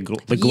bring the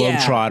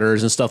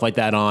Globetrotters and stuff like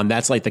that on.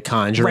 That's The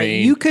Conjuring. Right.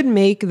 You could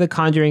make The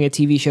Conjuring a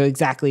TV show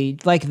exactly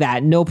like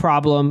that. No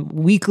problem.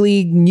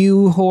 Weekly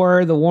new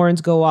horror. The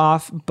Warrens go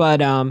off.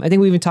 But I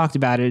think we even talked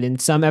about it in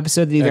some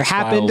episode that either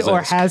happened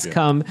or has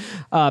come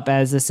up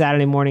as a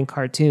Saturday morning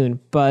cartoon.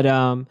 But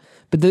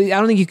I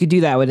don't think you could do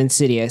that with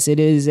Insidious. It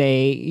is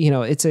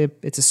it's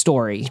a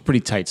story. It's a pretty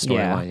tight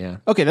storyline, yeah.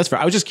 Okay, that's fair.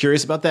 I was just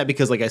curious about that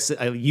because, like I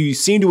said, you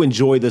seem to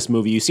enjoy this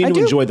movie. You seem to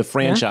enjoy the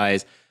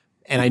franchise.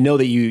 Yeah. And I know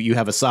that you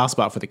have a soft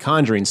spot for the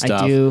Conjuring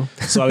stuff. I do.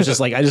 So I was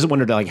just I just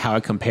wondered how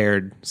it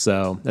compared.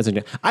 So that's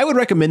interesting. I would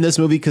recommend this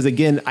movie because,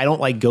 again, I don't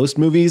like ghost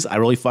movies. I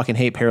really fucking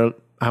hate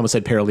I almost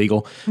said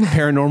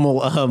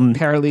paranormal,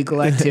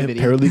 Paralegal activity.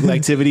 paralegal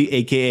activity,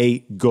 aka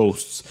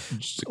ghosts.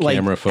 Just a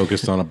camera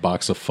focused on a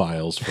box of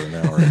files for an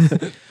hour.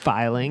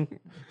 Filing.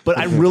 But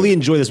I really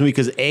enjoy this movie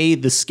because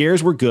the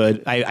scares were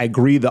good. I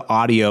agree the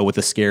audio with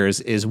the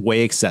scares is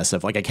way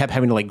excessive. Like I kept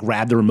having to like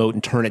grab the remote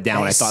and turn it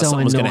down. I thought so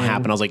something was going to annoying.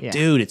 happen. I was like, Yeah.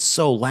 dude, it's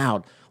so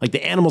loud. Like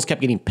the animals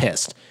kept getting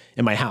pissed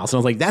in my house. And I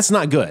was like, that's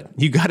not good.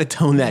 You got to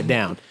tone that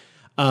down.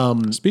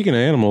 Speaking of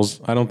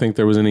animals, I don't think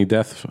there was any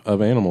death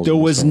of animals. There in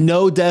this was film.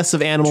 no deaths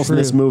of animals in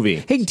this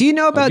movie. Hey, do you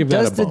know about give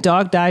that a bump.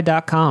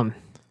 doesthedogdie.com?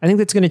 I think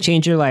that's going to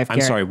change your life. I'm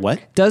Garrett. sorry, what?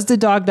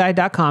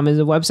 Doesthedogdie.com is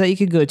a website you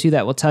could go to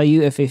that will tell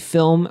you if a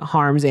film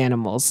harms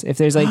animals. If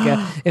there's like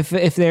if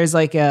there's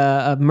like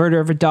a murder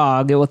of a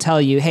dog, it will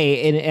tell you,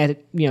 hey, at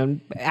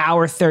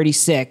hour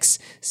 36,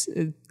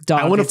 dog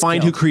I want to gets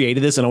find killed. who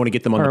created this, and I want to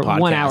get them on Or the podcast.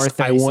 1 hour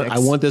 36. I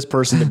want this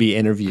person to be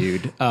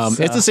interviewed. It's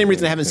the same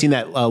reason I haven't seen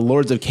that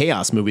Lords of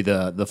Chaos movie,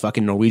 the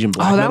fucking Norwegian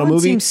black Oh, that metal one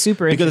movie. seems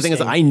super Because the thing is,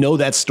 interesting. I know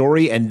that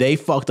story, and they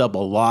fucked up a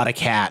lot of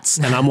cats,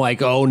 and I'm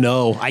like, oh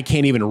no, I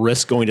can't even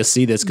risk going to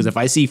see this because if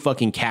I see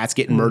fucking cats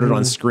getting murdered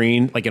on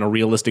screen like in a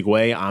realistic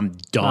way, I'm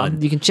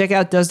done. You can check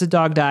out Does the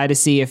Dog Die to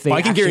see if they.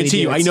 I can actually guarantee do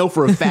you, it. I know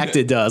for a fact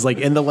it does. Like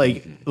in the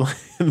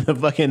the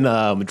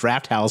fucking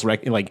draft house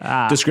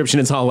description,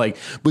 it's all like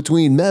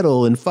between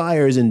metal and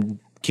fires and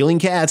killing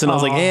cats, and I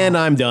was like, and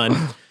I'm done.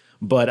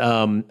 But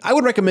I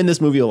would recommend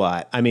this movie a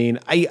lot. I mean,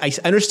 I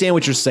understand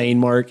what you're saying,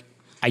 Mark.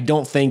 I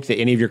don't think that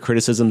any of your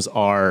criticisms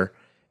are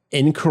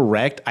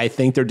incorrect. I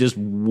think they're just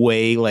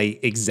way like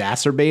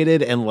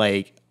exacerbated and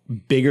like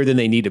bigger than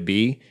they need to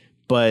be.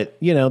 But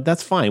you know,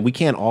 that's fine. We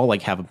can't all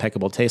like have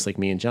impeccable taste like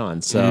me and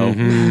John. So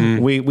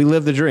we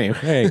live the dream.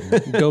 Hey,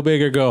 go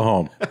big or go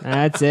home.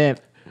 That's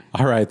it.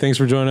 All right. Thanks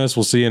for joining us.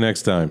 We'll see you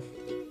next time.